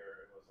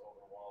 year, it was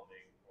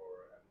overwhelming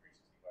for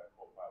M365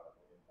 Copilot.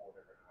 We had 4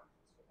 different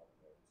options come up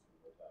there.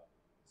 So the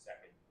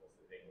second was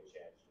the thing with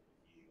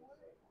ChatGPT. It was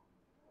like,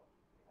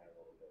 kind of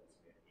a little bit.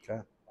 So we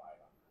had 8 and 5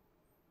 on that.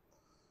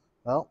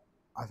 Well,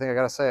 I think I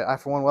got to say, I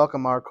for one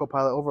welcome our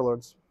Copilot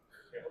overlords.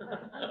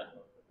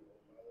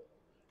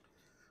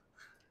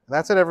 And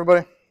that's it,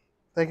 everybody.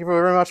 Thank you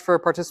very much for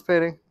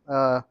participating.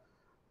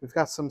 We've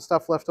got some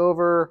stuff left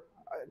over.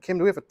 Kim,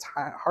 do we have a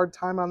hard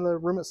time on the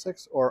room at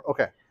 6? Or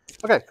okay,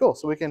 cool.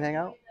 So we can hang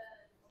out.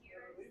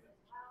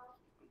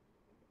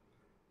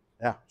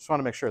 Yeah, just want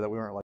to make sure that we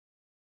weren't like.